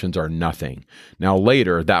the Egyptians are nothing. Now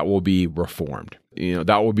later, that will be reformed.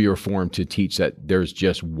 That will be reformed to teach that there's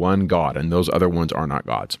just one God, and those other ones are not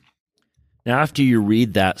gods. Now, after you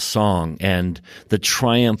read that song and the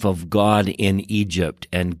triumph of God in Egypt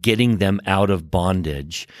and getting them out of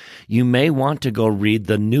bondage, you may want to go read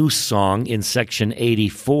the new song in section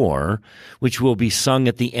 84, which will be sung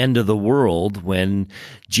at the end of the world when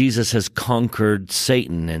Jesus has conquered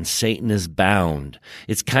Satan and Satan is bound.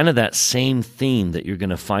 It's kind of that same theme that you're going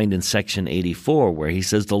to find in section 84, where he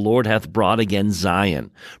says, the Lord hath brought again Zion.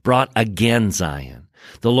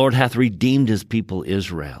 The Lord hath redeemed his people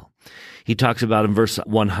Israel. He talks about in verse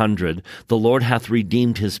 100, the Lord hath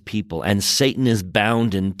redeemed his people, and Satan is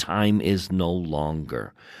bound, and time is no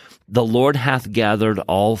longer. The Lord hath gathered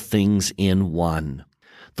all things in one.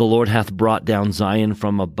 The Lord hath brought down Zion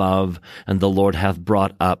from above, and the Lord hath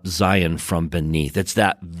brought up Zion from beneath. It's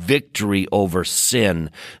that victory over sin,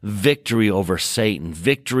 victory over Satan,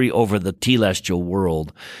 victory over the telestial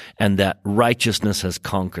world, and that righteousness has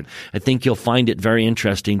conquered. I think you'll find it very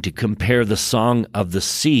interesting to compare the Song of the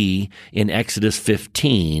Sea in Exodus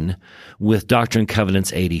 15 with Doctrine and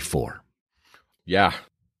Covenants 84. Yeah.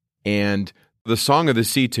 And the Song of the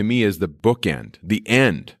Sea to me is the bookend, the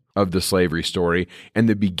end of the slavery story, and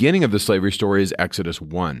the beginning of the slavery story is Exodus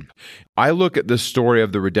 1. I look at the story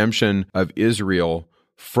of the redemption of Israel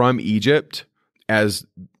from Egypt as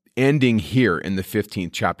ending here in the 15th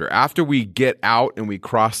chapter. After we get out and we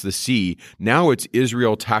cross the sea, now it's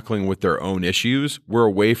Israel tackling with their own issues. We're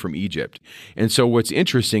away from Egypt. And so what's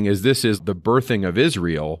interesting is this is the birthing of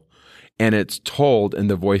Israel, and it's told in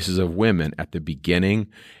the voices of women at the beginning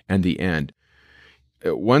and the end.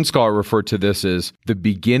 One scholar referred to this as the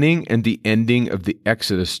beginning and the ending of the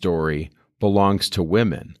Exodus story belongs to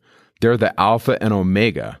women. They're the Alpha and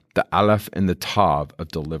Omega, the Aleph and the Tav of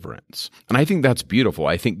deliverance. And I think that's beautiful.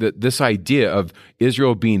 I think that this idea of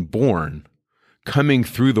Israel being born, coming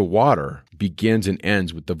through the water, begins and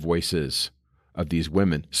ends with the voices of these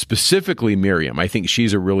women, specifically Miriam. I think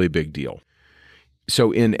she's a really big deal.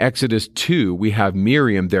 So in Exodus 2, we have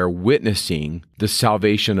Miriam there witnessing the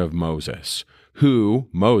salvation of Moses, who,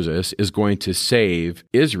 Moses, is going to save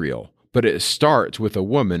Israel. But it starts with a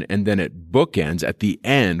woman, and then it bookends at the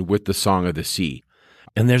end with the Song of the Sea.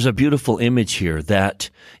 And there's a beautiful image here that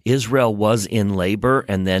Israel was in labor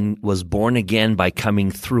and then was born again by coming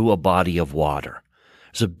through a body of water.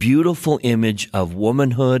 It's a beautiful image of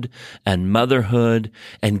womanhood and motherhood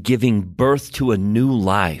and giving birth to a new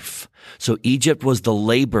life. So Egypt was the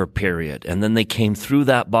labor period, and then they came through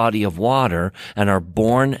that body of water and are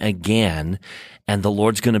born again, and the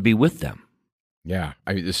Lord's going to be with them. Yeah,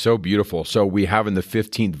 it's so beautiful. So we have in the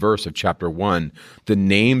 15th verse of chapter 1 the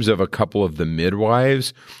names of a couple of the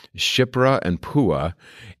midwives, Shiphrah and Puah,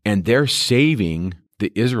 and they're saving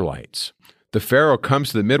the Israelites. The Pharaoh comes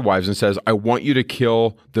to the midwives and says, I want you to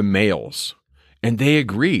kill the males. And they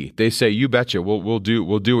agree. They say, you betcha, we'll do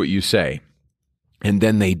what you say. And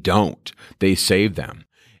then they don't. They save them.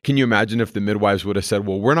 Can you imagine if the midwives would have said,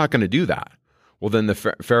 well, we're not going to do that? Well, then the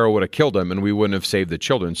Pharaoh would have killed them and we wouldn't have saved the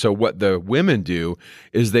children. So what the women do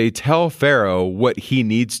is they tell Pharaoh what he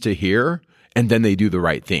needs to hear, and then they do the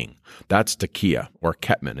right thing. That's takia or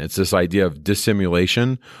ketman. It's this idea of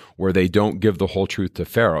dissimulation where they don't give the whole truth to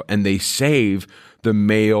Pharaoh, and they save the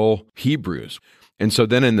male Hebrews. And so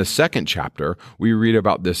then in the second chapter, we read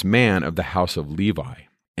about this man of the house of Levi,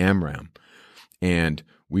 Amram. And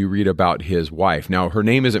we read about his wife. Now, her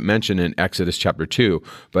name isn't mentioned in Exodus chapter 2,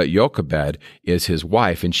 but Jochebed is his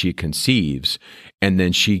wife, and she conceives, and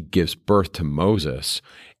then she gives birth to Moses.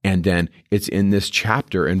 And then it's in this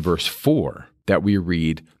chapter in verse 4 that we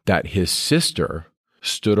read that his sister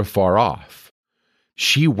stood afar off.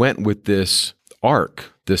 She went with this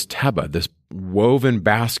ark, this teba, this woven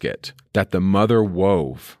basket that the mother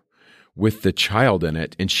wove with the child in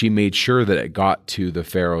it, and she made sure that it got to the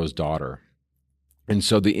Pharaoh's daughter. And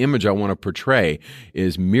so the image I want to portray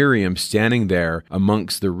is Miriam standing there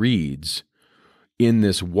amongst the reeds in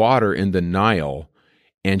this water in the Nile,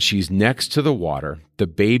 and she's next to the water. The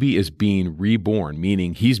baby is being reborn,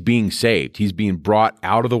 meaning he's being saved. He's being brought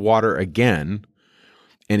out of the water again,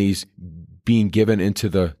 and he's being given into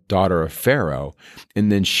the daughter of Pharaoh.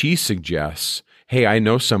 And then she suggests, hey, I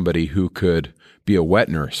know somebody who could be a wet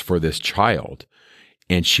nurse for this child.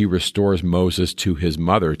 And she restores Moses to his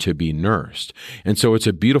mother to be nursed. And so it's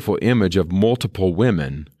a beautiful image of multiple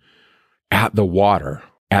women at the water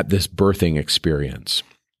at this birthing experience.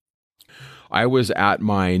 I was at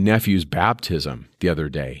my nephew's baptism the other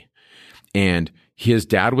day, and his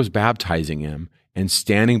dad was baptizing him, and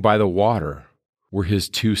standing by the water were his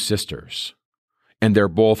two sisters. And they're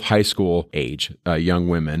both high school age, young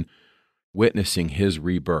women, witnessing his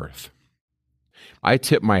rebirth. I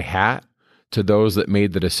tip my hat to those that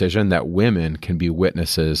made the decision that women can be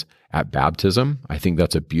witnesses at baptism. I think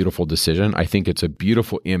that's a beautiful decision. I think it's a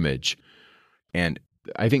beautiful image. And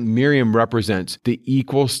I think Miriam represents the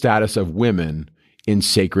equal status of women in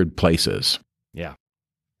sacred places. Yeah.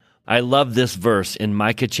 I love this verse in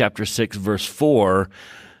Micah chapter 6, verse 4.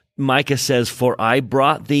 Micah says, "For I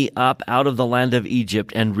brought thee up out of the land of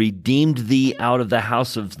Egypt and redeemed thee out of the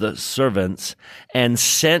house of the servants and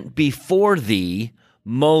sent before thee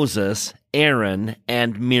Moses, Aaron,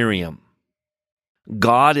 and Miriam."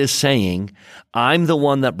 God is saying, I'm the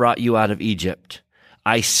one that brought you out of Egypt.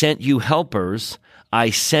 I sent you helpers. I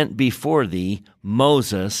sent before thee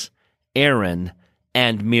Moses, Aaron,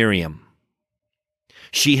 and Miriam.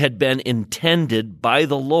 She had been intended by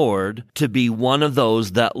the Lord to be one of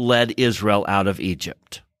those that led Israel out of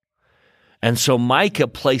Egypt. And so Micah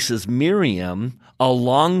places Miriam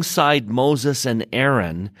alongside Moses and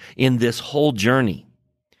Aaron in this whole journey.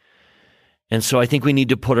 And so I think we need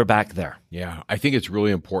to put her back there. Yeah, I think it's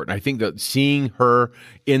really important. I think that seeing her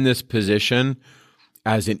in this position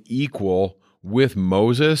as an equal with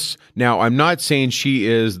Moses. Now, I'm not saying she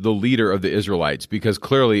is the leader of the Israelites, because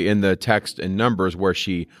clearly in the text in Numbers where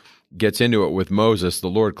she gets into it with Moses, the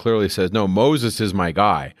Lord clearly says, no, Moses is my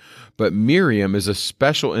guy. But Miriam is a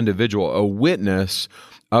special individual, a witness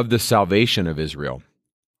of the salvation of Israel.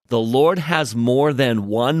 The Lord has more than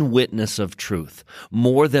one witness of truth,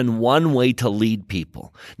 more than one way to lead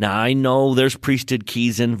people. Now, I know there's priesthood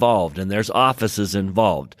keys involved and there's offices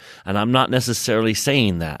involved, and I'm not necessarily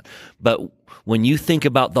saying that. But when you think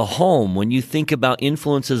about the home, when you think about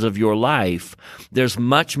influences of your life, there's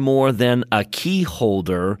much more than a key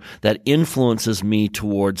holder that influences me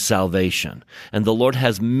towards salvation. And the Lord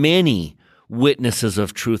has many witnesses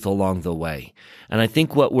of truth along the way. And I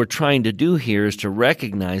think what we're trying to do here is to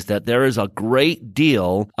recognize that there is a great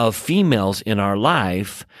deal of females in our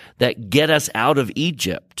life that get us out of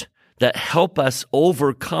Egypt, that help us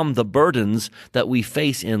overcome the burdens that we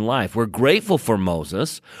face in life. We're grateful for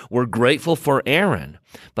Moses. We're grateful for Aaron.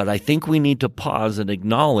 But I think we need to pause and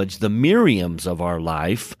acknowledge the Miriams of our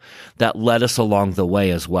life that led us along the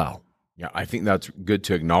way as well. Yeah, I think that's good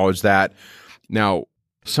to acknowledge that. Now,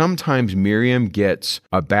 sometimes Miriam gets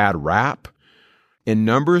a bad rap. In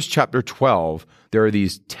Numbers chapter 12, there are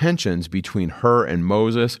these tensions between her and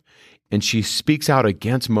Moses, and she speaks out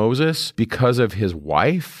against Moses because of his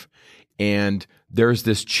wife. And there's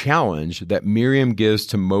this challenge that Miriam gives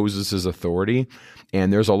to Moses' authority.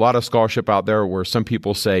 And there's a lot of scholarship out there where some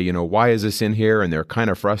people say, why is this in here? And they're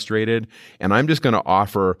kind of frustrated. And I'm just going to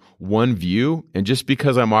offer one view. And just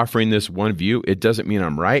because I'm offering this one view, it doesn't mean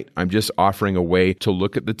I'm right. I'm just offering a way to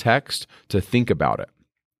look at the text, to think about it.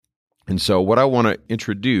 And so what I want to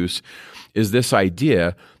introduce is this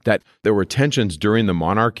idea that there were tensions during the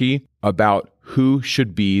monarchy about who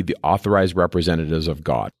should be the authorized representatives of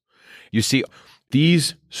God. You see,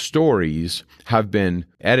 these stories have been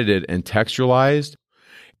edited and textualized,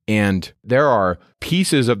 and there are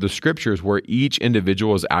pieces of the scriptures where each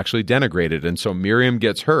individual is actually denigrated. And so Miriam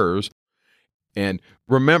gets hers. And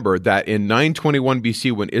remember that in 921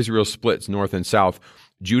 BC, when Israel splits north and south,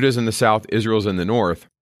 Judah's in the south, Israel's in the north.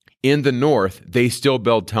 In the north, they still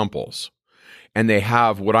build temples. And they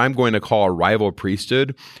have what I'm going to call a rival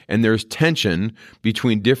priesthood. And there's tension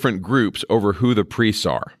between different groups over who the priests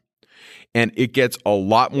are. And it gets a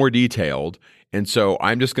lot more detailed. And so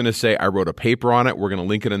I'm just going to say I wrote a paper on it. We're going to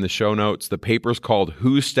link it in the show notes. The paper's called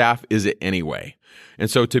Whose Staff Is It Anyway? And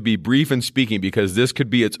so to be brief and speaking, because this could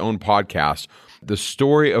be its own podcast, the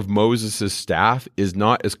story of Moses' staff is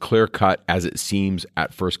not as clear-cut as it seems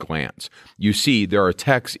at first glance. You see, there are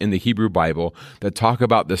texts in the Hebrew Bible that talk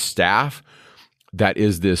about the staff that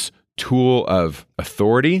is this tool of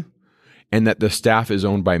authority, and that the staff is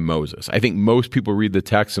owned by Moses. I think most people read the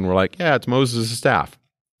text and we're like, yeah, it's Moses' staff.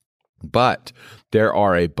 But there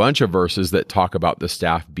are a bunch of verses that talk about the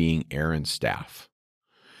staff being Aaron's staff.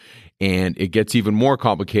 And it gets even more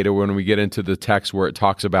complicated when we get into the text where it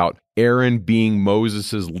talks about Aaron being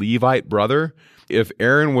Moses' Levite brother. If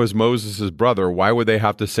Aaron was Moses' brother, why would they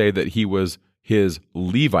have to say that he was his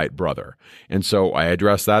Levite brother? And so I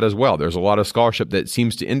address that as well. There's a lot of scholarship that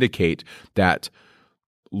seems to indicate that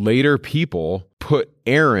later people put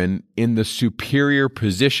Aaron in the superior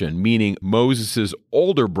position, meaning Moses'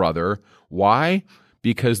 older brother. Why?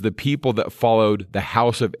 Because the people that followed the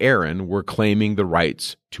house of Aaron were claiming the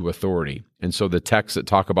rights to authority. And so the texts that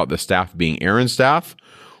talk about the staff being Aaron's staff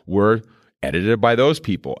were edited by those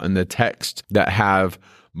people. And the texts that have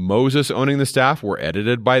Moses owning the staff were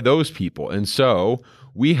edited by those people. And so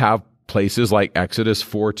we have places like Exodus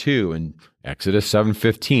 4:2 and Exodus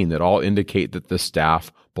 7:15 that all indicate that the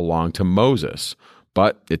staff belonged to Moses.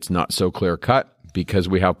 But it's not so clear-cut because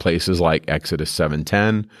we have places like Exodus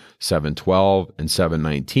 7:10, 7:12, and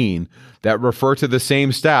 7:19 that refer to the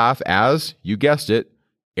same staff as, you guessed it,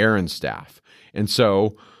 Aaron's staff. And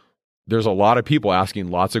so there's a lot of people asking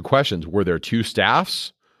lots of questions. Were there two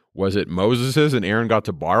staffs? Was it Moses's and Aaron got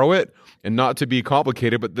to borrow it? And not to be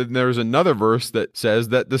complicated, but then there's another verse that says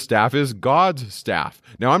that the staff is God's staff.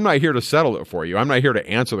 Now, I'm not here to settle it for you. I'm not here to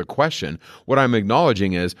answer the question. What I'm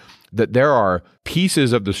acknowledging is that there are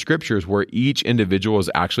pieces of the scriptures where each individual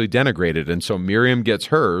is actually denigrated. And so Miriam gets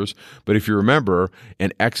hers. But if you remember,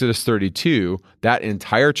 in Exodus 32, that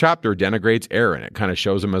entire chapter denigrates Aaron. It kind of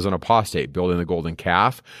shows him as an apostate, building the golden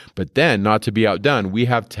calf. But then, not to be outdone, we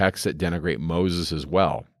have texts that denigrate Moses as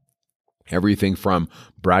well. Everything from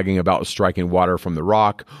bragging about striking water from the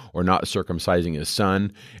rock or not circumcising his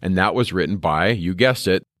son. And that was written by, you guessed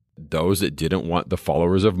it, those that didn't want the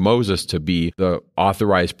followers of Moses to be the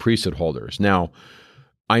authorized priesthood holders. Now,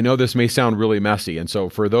 I know this may sound really messy. And so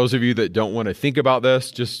for those of you that don't want to think about this,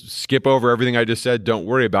 just skip over everything I just said. Don't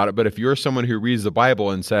worry about it. But if you're someone who reads the Bible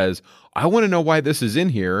and says, I want to know why this is in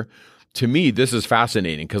here, to me, this is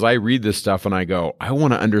fascinating because I read this stuff and I go, I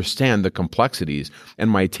want to understand the complexities. And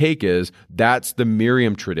my take is that's the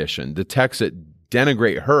Miriam tradition. The texts that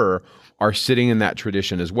denigrate her are sitting in that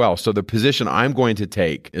tradition as well. So the position I'm going to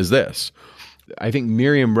take is this. I think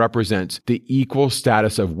Miriam represents the equal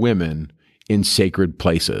status of women in sacred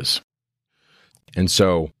places. And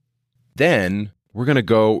so then we're going to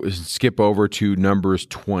go skip over to Numbers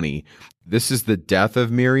 20. This is the death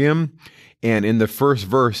of Miriam. And in the first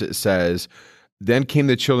verse, it says, Then came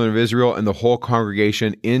the children of Israel and the whole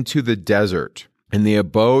congregation into the desert, and they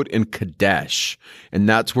abode in Kadesh. And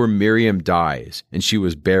that's where Miriam dies, and she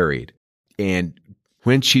was buried. And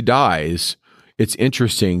when she dies, it's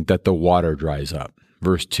interesting that the water dries up.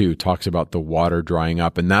 Verse 2 talks about the water drying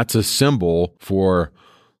up, and that's a symbol for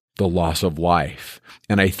the loss of life.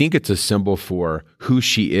 And I think it's a symbol for who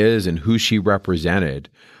she is and who she represented.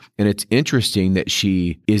 And it's interesting that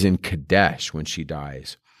she is in Kadesh when she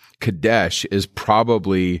dies. Kadesh is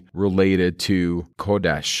probably related to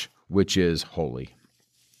Kodesh, which is holy.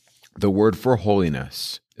 The word for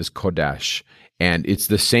holiness is Kodesh, and it's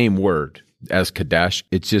the same word as Kadesh.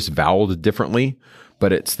 It's just voweled differently,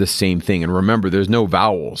 but it's the same thing. And remember, there's no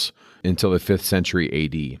vowels until the 5th century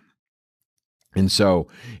AD. And so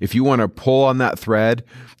if you want to pull on that thread,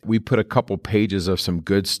 we put a couple pages of some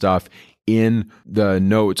good stuff in the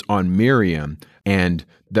notes on Miriam, and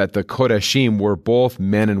that the Kodeshim were both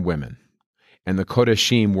men and women. And the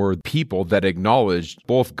Kodeshim were people that acknowledged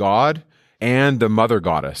both God and the mother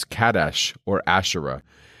goddess, Kadesh or Asherah.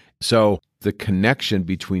 So the connection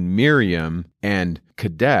between Miriam and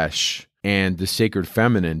Kadesh and the sacred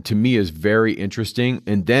feminine, to me, is very interesting.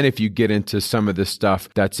 And then if you get into some of the stuff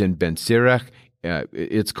that's in Ben Sirach,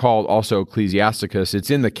 it's called also Ecclesiasticus. It's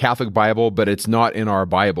in the Catholic Bible, but it's not in our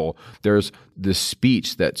Bible. There's this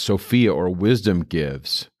speech that Sophia or wisdom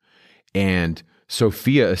gives. And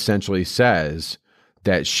Sophia essentially says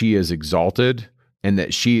that she is exalted and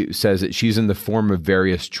that she says that she's in the form of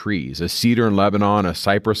various trees, a cedar in Lebanon, a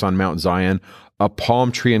cypress on Mount Zion, a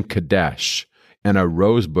palm tree in Kadesh, and a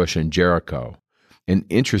rose bush in Jericho. And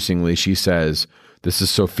interestingly, she says, this is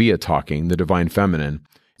Sophia talking, the divine feminine.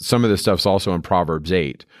 Some of this stuff's also in Proverbs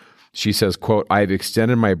 8. She says, quote, I have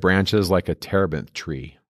extended my branches like a terebinth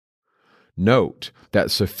tree. Note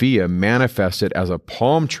that Sophia, manifested as a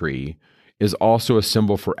palm tree, is also a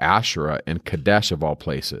symbol for Asherah and Kadesh of all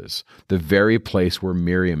places, the very place where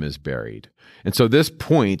Miriam is buried. And so this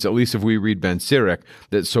points, at least if we read Ben Sirach,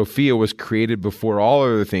 that Sophia was created before all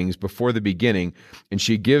other things, before the beginning, and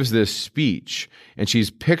she gives this speech, and she's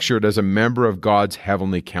pictured as a member of God's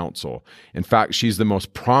heavenly council. In fact, she's the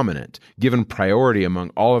most prominent, given priority among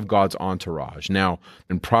all of God's entourage. Now,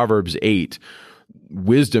 in Proverbs 8,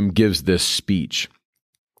 wisdom gives this speech,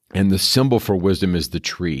 and the symbol for wisdom is the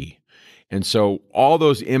tree. And so all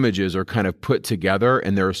those images are kind of put together,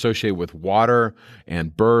 and they're associated with water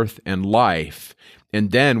and birth and life.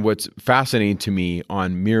 And then what's fascinating to me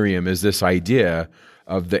on Miriam is this idea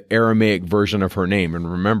of the Aramaic version of her name. And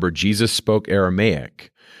remember, Jesus spoke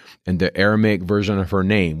Aramaic, and the Aramaic version of her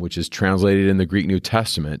name, which is translated in the Greek New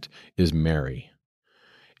Testament, is Mary.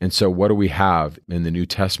 And so what do we have in the New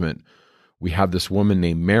Testament? We have this woman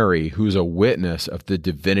named Mary who's a witness of the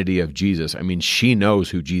divinity of Jesus. I mean, she knows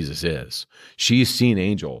who Jesus is. She's seen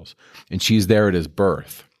angels, and she's there at his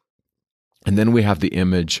birth. And then we have the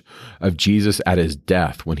image of Jesus at his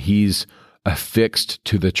death when he's affixed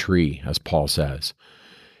to the tree, as Paul says,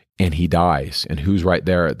 and he dies. And who's right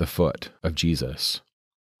there at the foot of Jesus?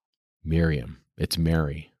 Miriam. It's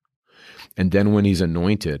Mary. And then when he's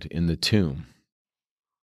anointed in the tomb,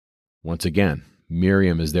 once again,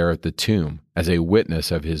 Miriam is there at the tomb as a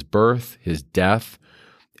witness of his birth, his death,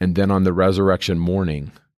 and then on the resurrection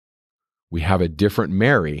morning, we have a different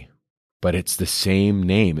Mary, but it's the same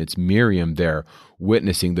name. It's Miriam there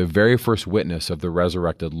witnessing, the very first witness of the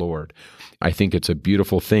resurrected Lord. I think it's a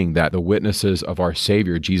beautiful thing that the witnesses of our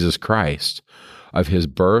Savior, Jesus Christ, of his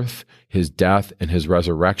birth, his death, and his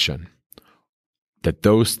resurrection, that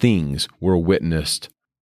those things were witnessed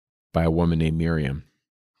by a woman named Miriam.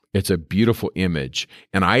 It's a beautiful image.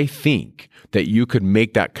 And I think that you could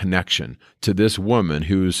make that connection to this woman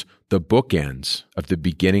who's the bookends of the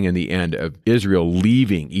beginning and the end of Israel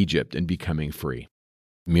leaving Egypt and becoming free.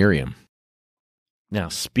 Miriam. Now,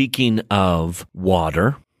 speaking of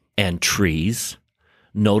water and trees,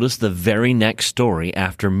 notice the very next story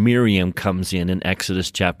after Miriam comes in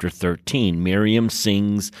Exodus chapter 13. Miriam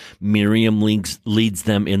sings, Miriam leads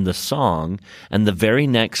them in the song, and the very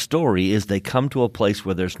next story is they come to a place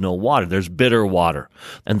where there's no water. There's bitter water.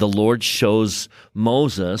 And the Lord shows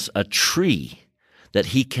Moses a tree that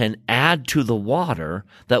he can add to the water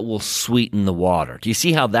that will sweeten the water. Do you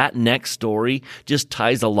see how that next story just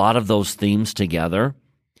ties a lot of those themes together?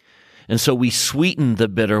 And so we sweeten the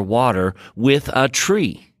bitter water with a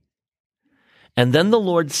tree. And then the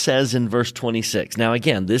Lord says in verse 26, now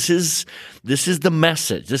again, this is the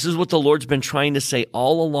message. This is what the Lord's been trying to say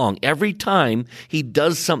all along. Every time he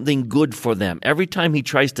does something good for them, every time he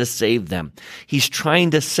tries to save them, he's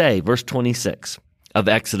trying to say, verse 26 of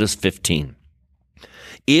Exodus 15,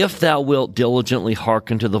 if thou wilt diligently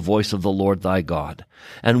hearken to the voice of the Lord thy God,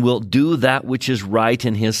 and wilt do that which is right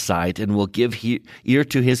in his sight, and will give ear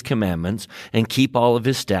to his commandments, and keep all of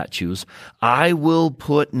his statutes, I will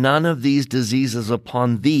put none of these diseases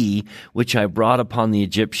upon thee, which I brought upon the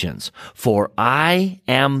Egyptians, for I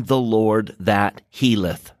am the Lord that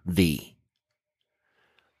healeth thee.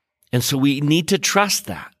 And so we need to trust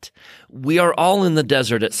that. We are all in the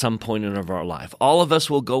desert at some point in our life. All of us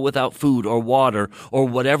will go without food or water or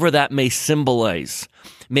whatever that may symbolize.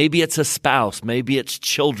 Maybe it's a spouse, maybe it's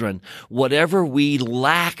children, whatever we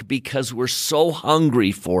lack because we're so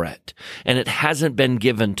hungry for it and it hasn't been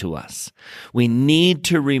given to us. We need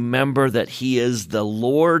to remember that he is the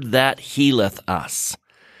Lord that healeth us,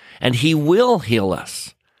 and he will heal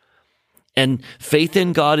us. And faith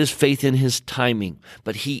in God is faith in his timing,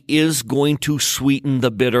 but he is going to sweeten the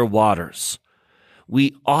bitter waters.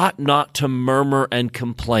 We ought not to murmur and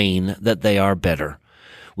complain that they are bitter.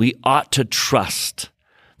 We ought to trust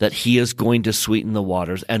that he is going to sweeten the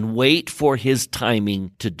waters and wait for his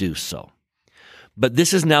timing to do so. But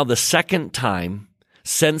this is now the second time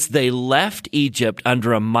since they left Egypt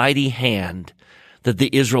under a mighty hand that the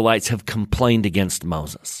Israelites have complained against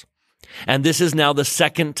Moses. And this is now the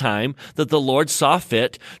second time that the Lord saw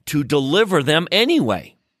fit to deliver them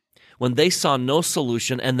anyway. When they saw no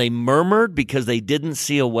solution and they murmured because they didn't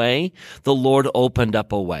see a way, the Lord opened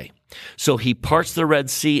up a way. So he parts the Red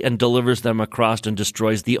Sea and delivers them across and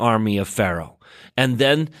destroys the army of Pharaoh. And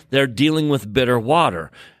then they're dealing with bitter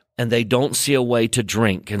water and they don't see a way to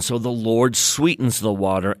drink. And so the Lord sweetens the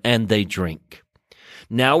water and they drink.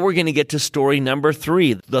 Now we're going to get to story number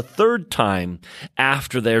 3, the third time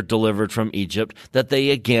after they're delivered from Egypt that they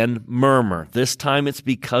again murmur. This time it's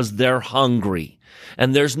because they're hungry.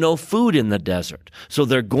 And there's no food in the desert, so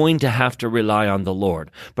they're going to have to rely on the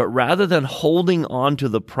Lord. But rather than holding on to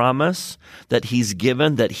the promise that he's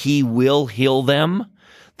given, that he will heal them,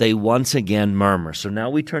 they once again murmur. So now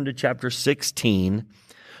we turn to chapter 16,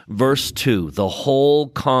 verse 2. The whole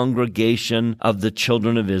congregation of the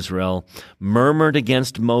children of Israel murmured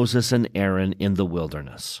against Moses and Aaron in the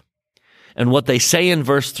wilderness. And what they say in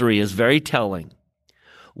verse 3 is very telling.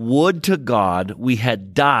 Would to God we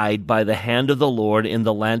had died by the hand of the Lord in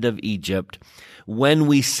the land of Egypt, when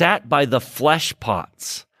we sat by the flesh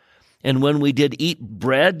pots, and when we did eat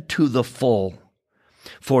bread to the full.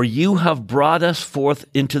 For you have brought us forth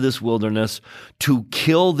into this wilderness to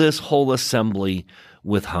kill this whole assembly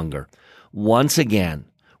with hunger. Once again,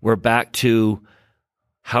 we're back to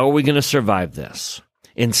how are we going to survive this?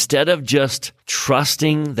 Instead of just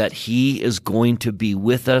trusting that he is going to be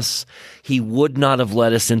with us, he would not have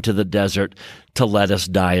led us into the desert to let us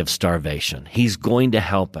die of starvation. He's going to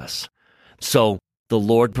help us. So the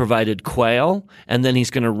Lord provided quail, and then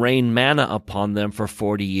he's going to rain manna upon them for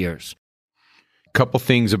 40 years. A couple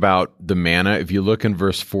things about the manna. If you look in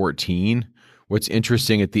verse 14, what's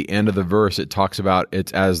interesting at the end of the verse, it talks about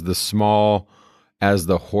it's as the small as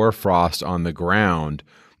the hoarfrost on the ground.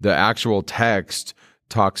 The actual text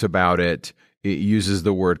talks about it uses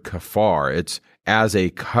the word kafar. It's as a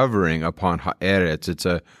covering upon ha'eretz. It's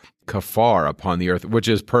a kafar upon the earth, which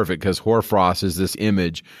is perfect because hoarfrost is this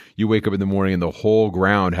image. You wake up in the morning and the whole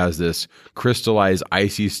ground has this crystallized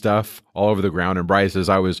icy stuff all over the ground. And Bryce, as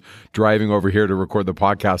I was driving over here to record the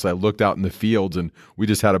podcast, I looked out in the fields and we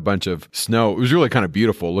just had a bunch of snow. It was really kind of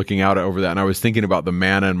beautiful looking out over that. And I was thinking about the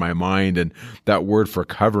manna in my mind and that word for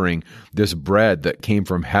covering, this bread that came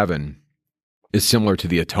from heaven, is similar to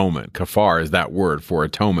the atonement. Kafar is that word for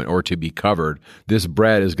atonement or to be covered. This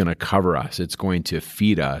bread is going to cover us. It's going to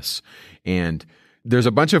feed us. And there's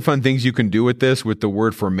a bunch of fun things you can do with this, with the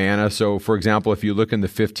word for manna. So, for example, if you look in the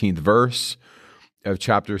 15th verse of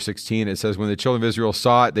chapter 16, it says, when the children of Israel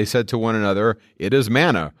saw it, they said to one another, it is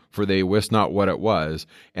manna, for they wist not what it was.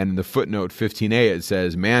 And in the footnote 15a, it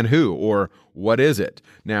says, man who, or what is it?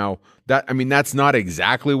 Now, that's not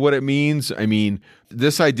exactly what it means.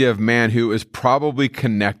 This idea of man who is probably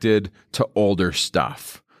connected to older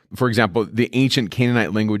stuff. For example, the ancient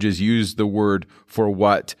Canaanite languages use the word for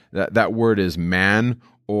what, that word is man,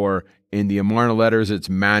 or in the Amarna letters, it's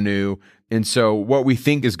manu. And so what we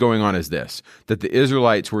think is going on is this, that the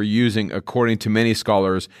Israelites were using, according to many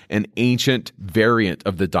scholars, an ancient variant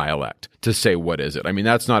of the dialect to say, what is it?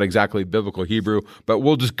 That's not exactly biblical Hebrew, but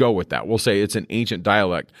we'll just go with that. We'll say it's an ancient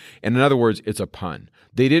dialect. And in other words, it's a pun.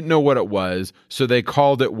 They didn't know what it was, so they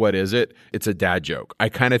called it, what is it? It's a dad joke. I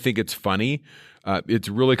kind of think it's funny. It's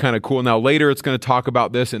really kind of cool. Now, later it's going to talk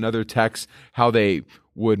about this in other texts, how they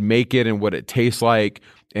would make it and what it tastes like.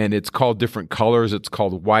 And it's called different colors. It's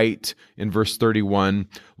called white in verse 31.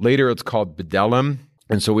 Later, it's called bdelem.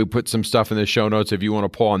 And so we put some stuff in the show notes if you want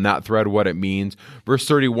to pull on that thread what it means. Verse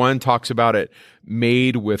 31 talks about it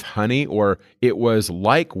made with honey, or it was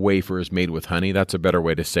like wafers made with honey. That's a better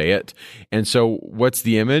way to say it. And so what's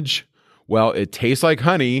the image? Well, it tastes like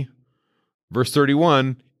honey. Verse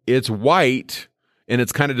 31, it's white, and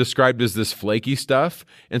it's kind of described as this flaky stuff.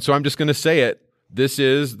 And so I'm just going to say it. This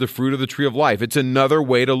is the fruit of the tree of life. It's another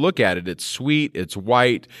way to look at it. It's sweet, it's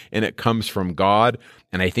white, and it comes from God.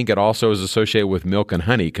 And I think it also is associated with milk and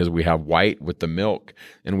honey because we have white with the milk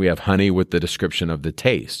and we have honey with the description of the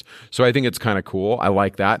taste. So I think it's kind of cool. I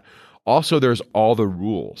like that. Also, there's all the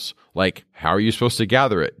rules, like how are you supposed to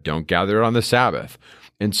gather it? Don't gather it on the Sabbath.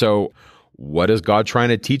 And so what is God trying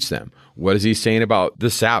to teach them? What is he saying about the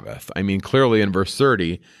Sabbath? Clearly in verse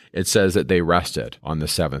 30, it says that they rested on the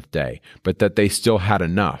seventh day, but that they still had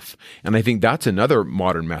enough. And I think that's another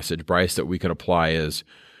modern message, Bryce, that we can apply is,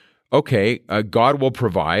 okay, God will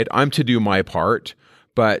provide. I'm to do my part,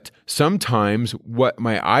 but sometimes what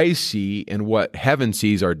my eyes see and what heaven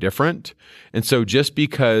sees are different. And so just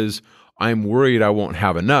because I'm worried I won't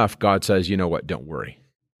have enough, God says, you know what, don't worry.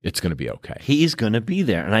 It's going to be okay. He's going to be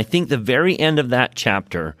there. And I think the very end of that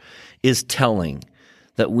chapter is telling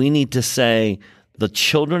that we need to say, the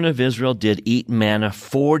children of Israel did eat manna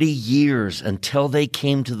 40 years until they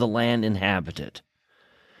came to the land inhabited.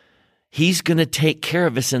 He's going to take care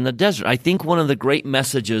of us in the desert. I think one of the great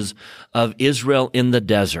messages of Israel in the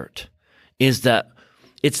desert is that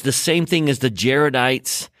it's the same thing as the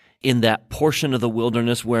Jaredites in that portion of the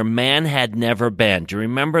wilderness where man had never been. Do you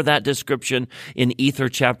remember that description in Ether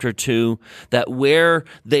chapter 2? That where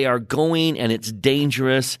they are going and it's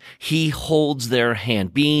dangerous, he holds their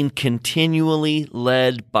hand, being continually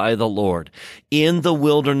led by the Lord. In the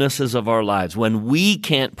wildernesses of our lives, when we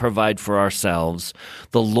can't provide for ourselves,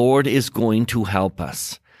 the Lord is going to help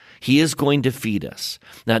us. He is going to feed us.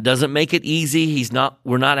 Now, it doesn't make it easy.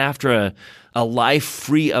 We're not after a life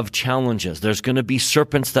free of challenges. There's going to be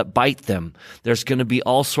serpents that bite them. There's going to be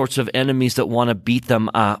all sorts of enemies that want to beat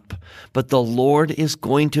them up. But the Lord is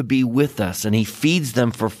going to be with us, and he feeds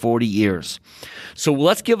them for 40 years. So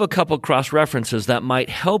let's give a couple cross references that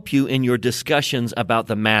might help you in your discussions about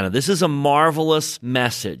the manna. This is a marvelous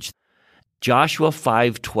message. Joshua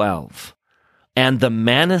 5:12. And the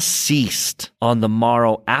manna ceased on the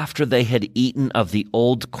morrow after they had eaten of the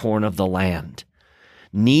old corn of the land.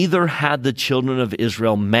 Neither had the children of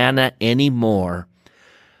Israel manna any more,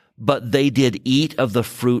 but they did eat of the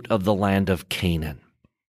fruit of the land of Canaan.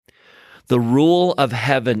 The rule of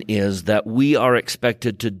heaven is that we are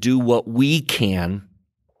expected to do what we can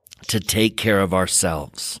to take care of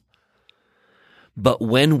ourselves. But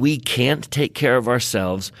when we can't take care of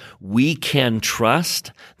ourselves, we can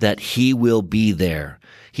trust that he will be there.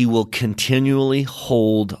 He will continually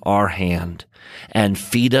hold our hand and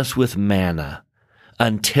feed us with manna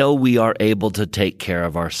until we are able to take care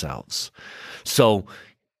of ourselves. So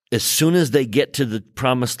as soon as they get to the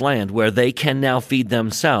promised land where they can now feed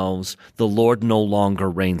themselves, the Lord no longer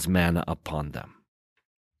rains manna upon them.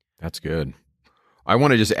 That's good. I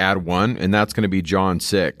want to just add one, and that's going to be John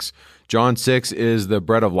 6. John 6 is the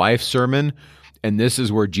bread of life sermon, and this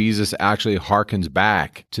is where Jesus actually harkens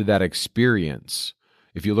back to that experience.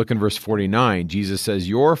 If you look in verse 49, Jesus says,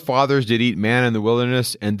 "Your fathers did eat manna in the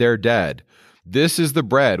wilderness, and they're dead. This is the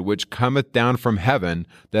bread which cometh down from heaven,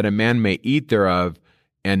 that a man may eat thereof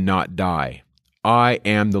and not die. I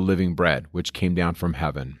am the living bread which came down from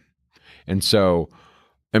heaven." And so,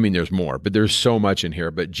 there's more, but there's so much in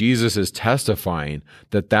here. But Jesus is testifying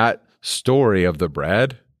that story of the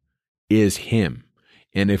bread is him.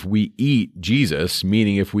 And if we eat Jesus,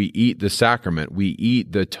 meaning if we eat the sacrament, we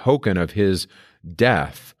eat the token of his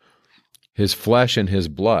death, his flesh and his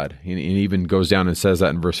blood. And it even goes down and says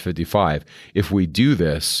that in verse 55. If we do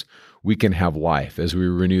this, we can have life as we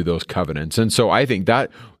renew those covenants. And so I think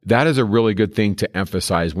that is a really good thing to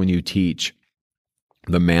emphasize when you teach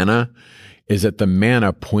the manna, is that the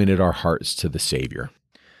manna pointed our hearts to the Savior.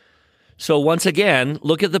 So once again,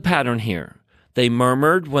 look at the pattern here. They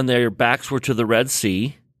murmured when their backs were to the Red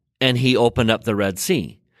Sea, and he opened up the Red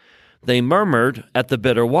Sea. They murmured at the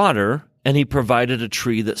bitter water, and he provided a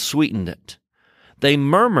tree that sweetened it. They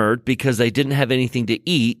murmured because they didn't have anything to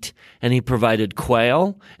eat, and he provided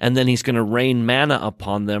quail, and then he's going to rain manna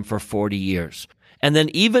upon them for 40 years. And then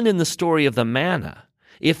even in the story of the manna,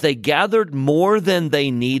 if they gathered more than they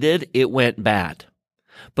needed, it went bad.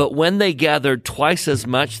 But when they gathered twice as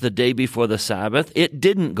much the day before the Sabbath, it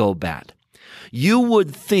didn't go bad. You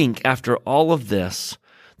would think after all of this,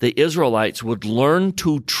 the Israelites would learn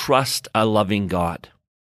to trust a loving God.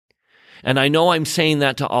 And I know I'm saying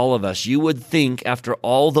that to all of us. You would think after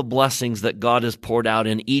all the blessings that God has poured out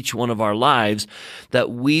in each one of our lives,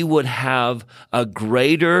 that we would have a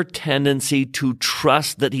greater tendency to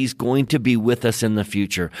trust that he's going to be with us in the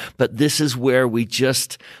future. But this is where we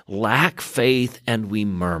just lack faith and we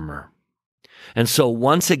murmur. And so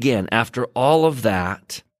once again, after all of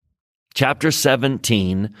that, chapter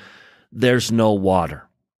 17, there's no water.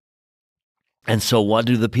 And so what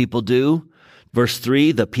do the people do? Verse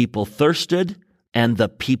 3, the people thirsted, and the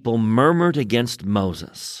people murmured against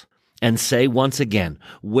Moses, and say once again,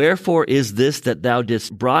 "Wherefore is this that thou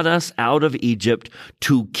didst brought us out of Egypt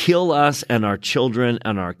to kill us and our children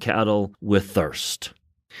and our cattle with thirst?"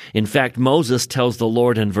 In fact, Moses tells the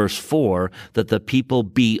Lord in verse 4 that the people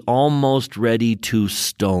be almost ready to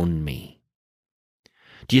stone me.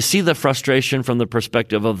 Do you see the frustration from the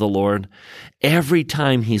perspective of the Lord? Every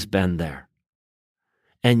time he's been there.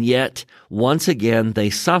 And yet, once again,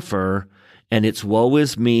 they suffer, and it's woe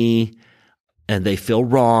is me, and they feel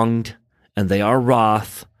wronged, and they are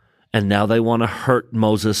wroth, and now they want to hurt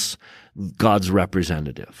Moses, God's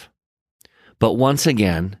representative. But once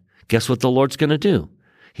again, guess what the Lord's going to do?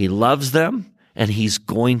 He loves them, and he's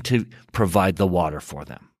going to provide the water for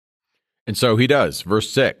them. And so he does.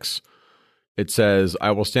 Verse 6, it says,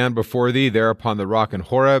 "I will stand before thee there upon the rock in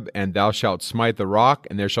Horeb, and thou shalt smite the rock,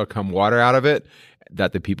 and there shall come water out of it,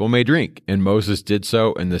 that the people may drink." And Moses did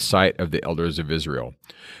so in the sight of the elders of Israel.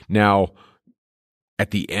 Now,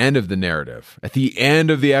 at the end of the narrative, at the end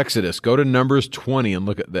of the Exodus, go to Numbers 20 and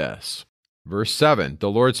look at this. Verse 7, the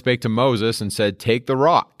Lord spake to Moses and said, take the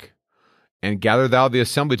rock, and gather thou the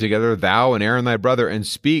assembly together, thou and Aaron thy brother, and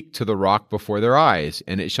speak to the rock before their eyes,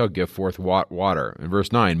 and it shall give forth water. In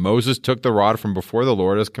verse 9, Moses took the rod from before the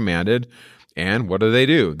Lord as commanded, and what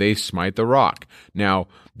do? They smite the rock. Now,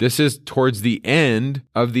 this is towards the end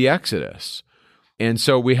of the Exodus. And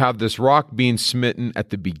so we have this rock being smitten at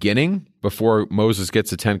the beginning, before Moses gets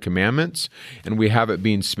the Ten Commandments, and we have it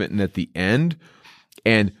being smitten at the end.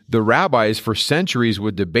 And the rabbis for centuries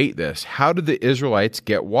would debate this. How did the Israelites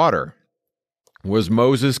get water? Was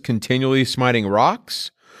Moses continually smiting rocks?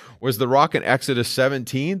 Was the rock in Exodus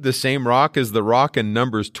 17 the same rock as the rock in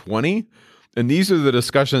Numbers 20? And these are the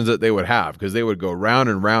discussions that they would have, because they would go round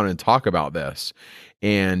and round and talk about this.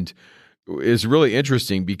 And it's really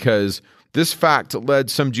interesting because this fact led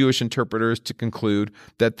some Jewish interpreters to conclude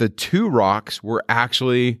that the two rocks were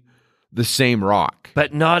actually the same rock.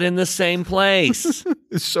 But not in the same place.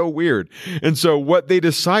 It's so weird. And so what they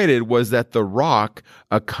decided was that the rock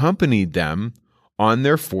accompanied them on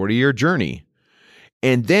their 40-year journey.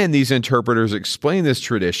 And then these interpreters explain this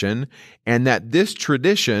tradition, and that this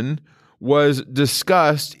tradition was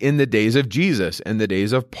discussed in the days of Jesus and the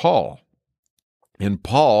days of Paul. And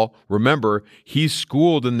Paul, remember, he's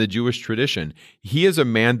schooled in the Jewish tradition. He is a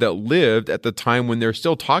man that lived at the time when they're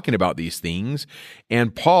still talking about these things.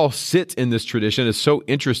 And Paul sits in this tradition. It's so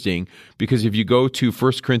interesting because if you go to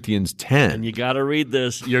 1 Corinthians 10. And you got to read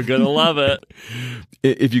this. You're going to love it.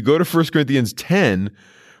 If you go to 1 Corinthians 10,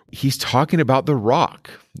 he's talking about the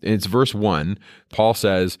rock. It's verse 1. Paul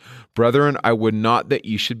says, brethren, I would not that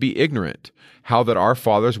ye should be ignorant, how that our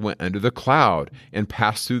fathers went under the cloud and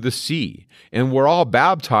passed through the sea, and were all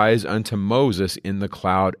baptized unto Moses in the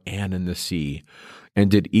cloud and in the sea,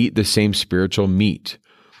 and did eat the same spiritual meat,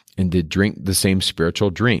 and did drink the same spiritual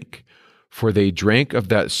drink. For they drank of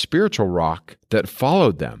that spiritual rock that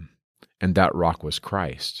followed them, and that rock was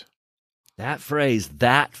Christ. That phrase,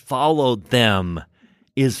 that followed them,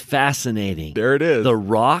 is fascinating. There it is. The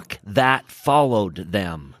rock that followed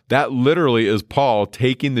them. That literally is Paul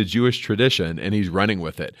taking the Jewish tradition and he's running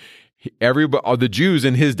with it. Everybody, the Jews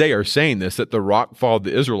in his day are saying this, that the rock followed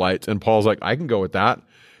the Israelites, and Paul's like, I can go with that,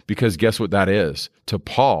 because guess what that is? To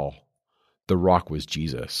Paul, the rock was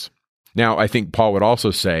Jesus. Now, I think Paul would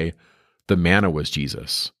also say the manna was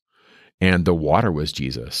Jesus, and the water was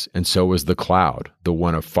Jesus, and so was the cloud, the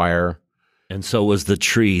one of fire. And so was the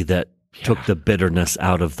tree that took the bitterness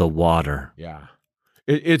out of the water. Yeah.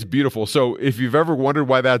 It's beautiful. So if you've ever wondered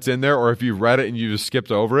why that's in there, or if you've read it and you just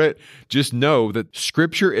skipped over it, just know that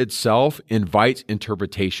Scripture itself invites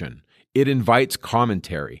interpretation. It invites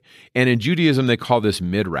commentary. And in Judaism, they call this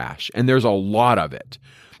midrash, and there's a lot of it.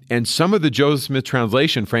 And some of the Joseph Smith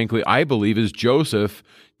translation, frankly, I believe is Joseph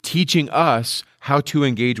teaching us how to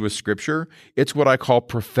engage with Scripture. It's what I call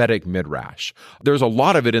prophetic midrash. There's a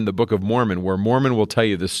lot of it in the Book of Mormon, where Mormon will tell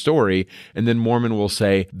you this story, and then Mormon will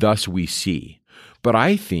say, thus we see. But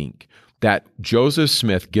I think that Joseph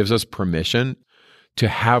Smith gives us permission to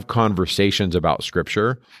have conversations about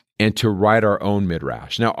Scripture and to write our own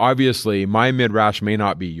midrash. Now, obviously, my midrash may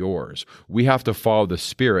not be yours. We have to follow the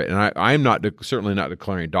Spirit, and I'm not certainly not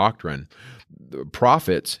declaring doctrine. The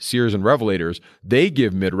prophets, seers, and revelators, they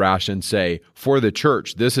give midrash and say, for the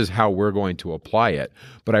church, this is how we're going to apply it.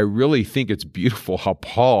 But I really think it's beautiful how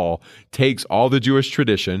Paul takes all the Jewish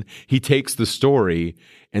tradition, he takes the story,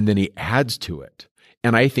 and then he adds to it.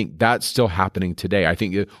 And I think that's still happening today. I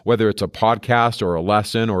think whether it's a podcast or a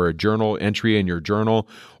lesson or a journal entry in your journal,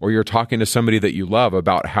 or you're talking to somebody that you love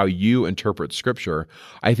about how you interpret Scripture,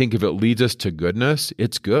 I think if it leads us to goodness,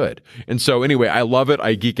 it's good. And so anyway, I love it.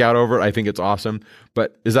 I geek out over it. I think it's awesome.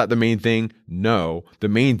 But is that the main thing? No. The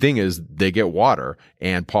main thing is they get water.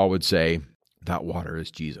 And Paul would say that water is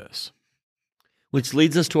Jesus. Which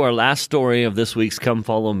leads us to our last story of this week's Come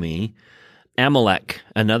Follow Me. Amalek,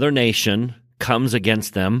 another nation, comes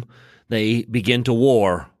against them. They begin to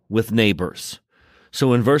war with neighbors.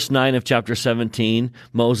 So in verse 9 of chapter 17,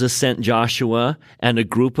 Moses sent Joshua and a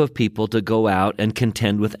group of people to go out and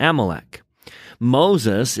contend with Amalek.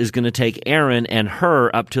 Moses is going to take Aaron and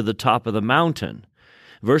Hur up to the top of the mountain.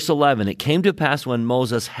 Verse 11, it came to pass when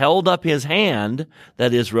Moses held up his hand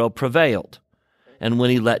that Israel prevailed. And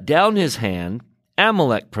when he let down his hand,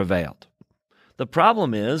 Amalek prevailed. The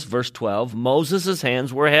problem is, verse 12, Moses'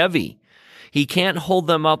 hands were heavy. He can't hold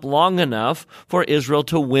them up long enough for Israel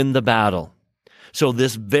to win the battle. So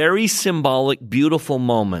this very symbolic, beautiful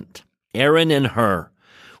moment, Aaron and Hur,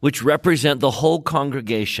 which represent the whole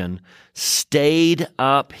congregation, stayed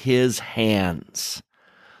up his hands.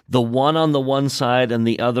 The one on the one side and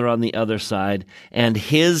the other on the other side, and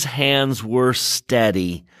his hands were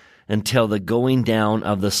steady. until the going down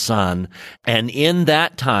of the sun. And in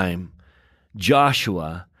that time,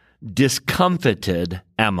 Joshua discomfited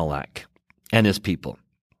Amalek and his people.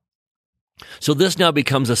 So this now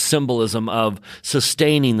becomes a symbolism of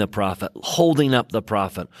sustaining the prophet, holding up the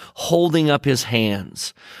prophet, holding up his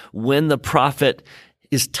hands. When the prophet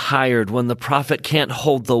is tired, when the prophet can't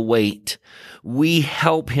hold the weight, we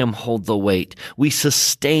help him hold the weight. We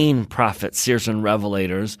sustain prophets, seers, and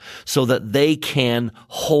revelators so that they can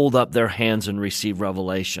hold up their hands and receive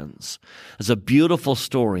revelations. It's a beautiful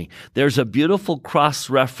story. There's a beautiful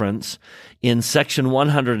cross-reference in section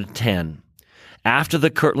 110. After the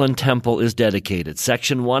Kirtland Temple is dedicated,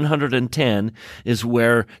 section 110 is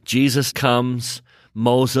where Jesus comes,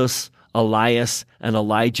 Moses, Elias, and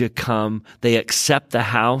Elijah come. They accept the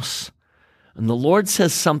house. And the Lord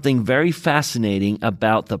says something very fascinating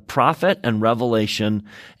about the prophet and revelation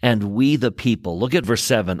and we the people. Look at verse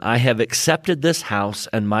 7. I have accepted this house,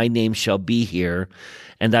 and my name shall be here,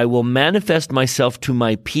 and I will manifest myself to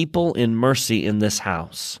my people in mercy in this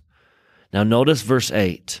house. Now notice verse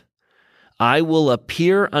 8. I will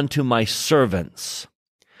appear unto my servants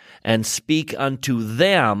and speak unto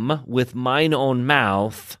them with mine own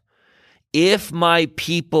mouth, if my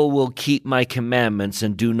people will keep my commandments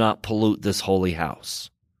and do not pollute this holy house.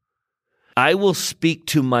 I will speak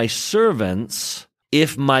to my servants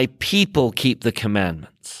if my people keep the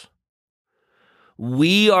commandments.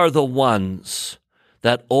 We are the ones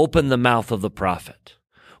that open the mouth of the prophet.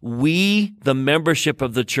 We, the membership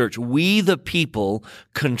of the church, we, the people,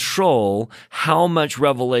 control how much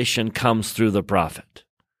revelation comes through the prophet.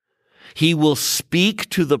 He will speak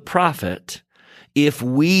to the prophet if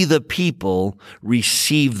we, the people,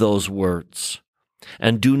 receive those words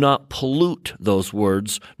and do not pollute those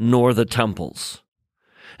words nor the temples.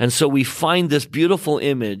 And so we find this beautiful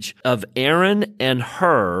image of Aaron and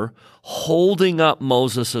Hur holding up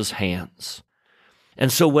Moses' hands.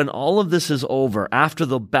 And so when all of this is over, after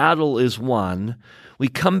the battle is won, we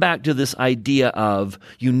come back to this idea of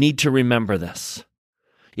you need to remember this.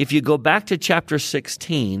 If you go back to chapter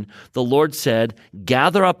 16, the Lord said,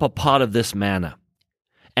 gather up a pot of this manna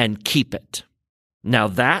and keep it. Now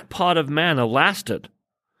that pot of manna lasted,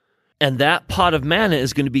 and that pot of manna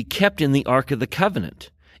is going to be kept in the Ark of the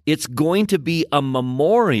Covenant. It's going to be a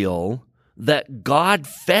memorial that God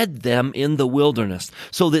fed them in the wilderness.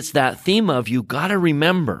 So it's that theme of you got to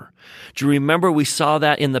remember. Do you remember we saw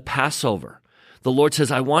that in the Passover? The Lord says,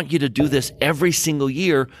 I want you to do this every single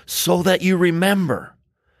year so that you remember.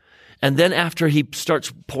 And then after he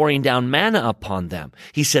starts pouring down manna upon them,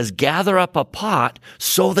 he says, gather up a pot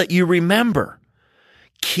so that you remember.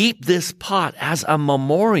 Keep this pot as a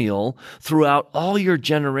memorial throughout all your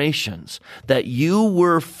generations that you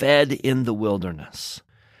were fed in the wilderness.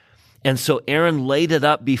 And so Aaron laid it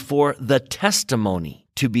up before the testimony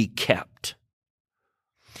to be kept.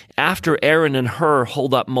 After Aaron and Hur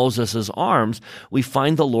hold up Moses' arms, we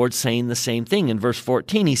find the Lord saying the same thing. In verse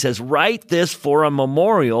 14, he says, write this for a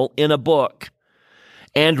memorial in a book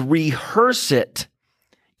and rehearse it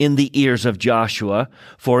in the ears of Joshua,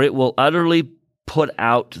 for it will utterly put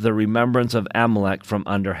out the remembrance of Amalek from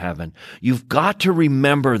under heaven. You've got to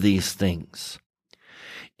remember these things.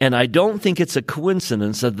 And I don't think it's a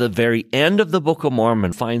coincidence that the very end of the Book of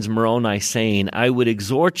Mormon finds Moroni saying, I would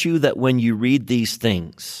exhort you that when you read these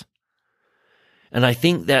things, and I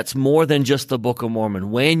think that's more than just the Book of Mormon,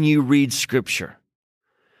 when you read Scripture,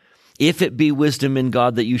 if it be wisdom in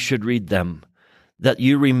God that you should read them, that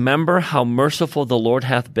you remember how merciful the Lord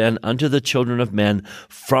hath been unto the children of men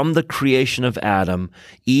from the creation of Adam,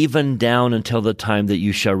 even down until the time that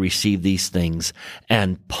you shall receive these things,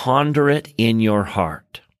 and ponder it in your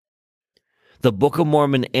heart. The Book of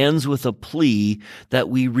Mormon ends with a plea that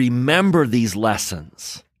we remember these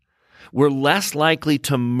lessons. We're less likely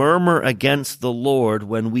to murmur against the Lord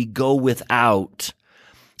when we go without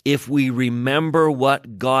if we remember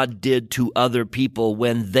what God did to other people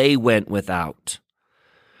when they went without.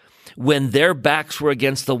 When their backs were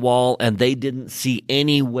against the wall and they didn't see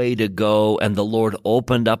any way to go and the Lord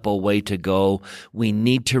opened up a way to go, we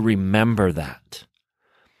need to remember that.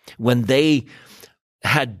 When they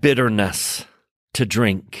had bitterness to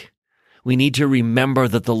drink, we need to remember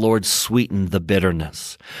that the Lord sweetened the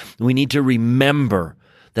bitterness. We need to remember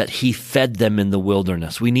that he fed them in the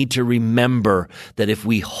wilderness. We need to remember that if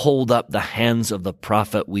we hold up the hands of the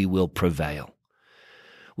prophet, we will prevail.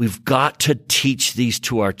 We've got to teach these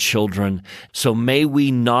to our children. So may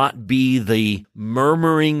we not be the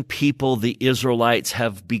murmuring people the Israelites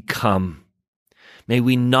have become. May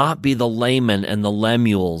we not be the Laman and the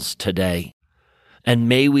Lemuels today. And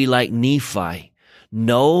may we, like Nephi,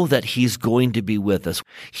 Know that he's going to be with us.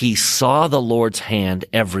 He saw the Lord's hand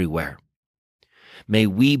everywhere. May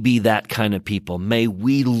we be that kind of people. May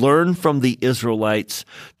we learn from the Israelites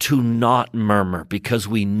to not murmur, because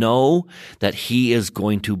we know that he is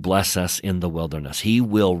going to bless us in the wilderness. He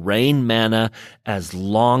will rain manna as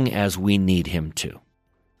long as we need him to.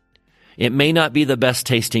 It may not be the best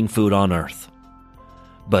tasting food on earth,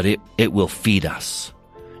 but it will feed us,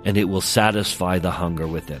 and it will satisfy the hunger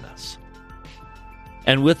within us.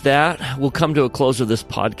 And with that, we'll come to a close of this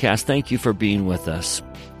podcast. Thank you for being with us.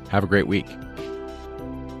 Have a great week.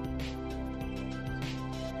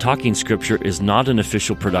 Talking Scripture is not an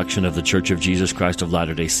official production of The Church of Jesus Christ of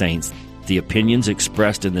Latter-day Saints. The opinions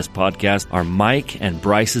expressed in this podcast are Mike and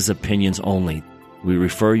Bryce's opinions only. We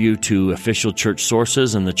refer you to official church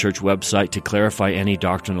sources and the church website to clarify any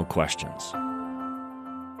doctrinal questions.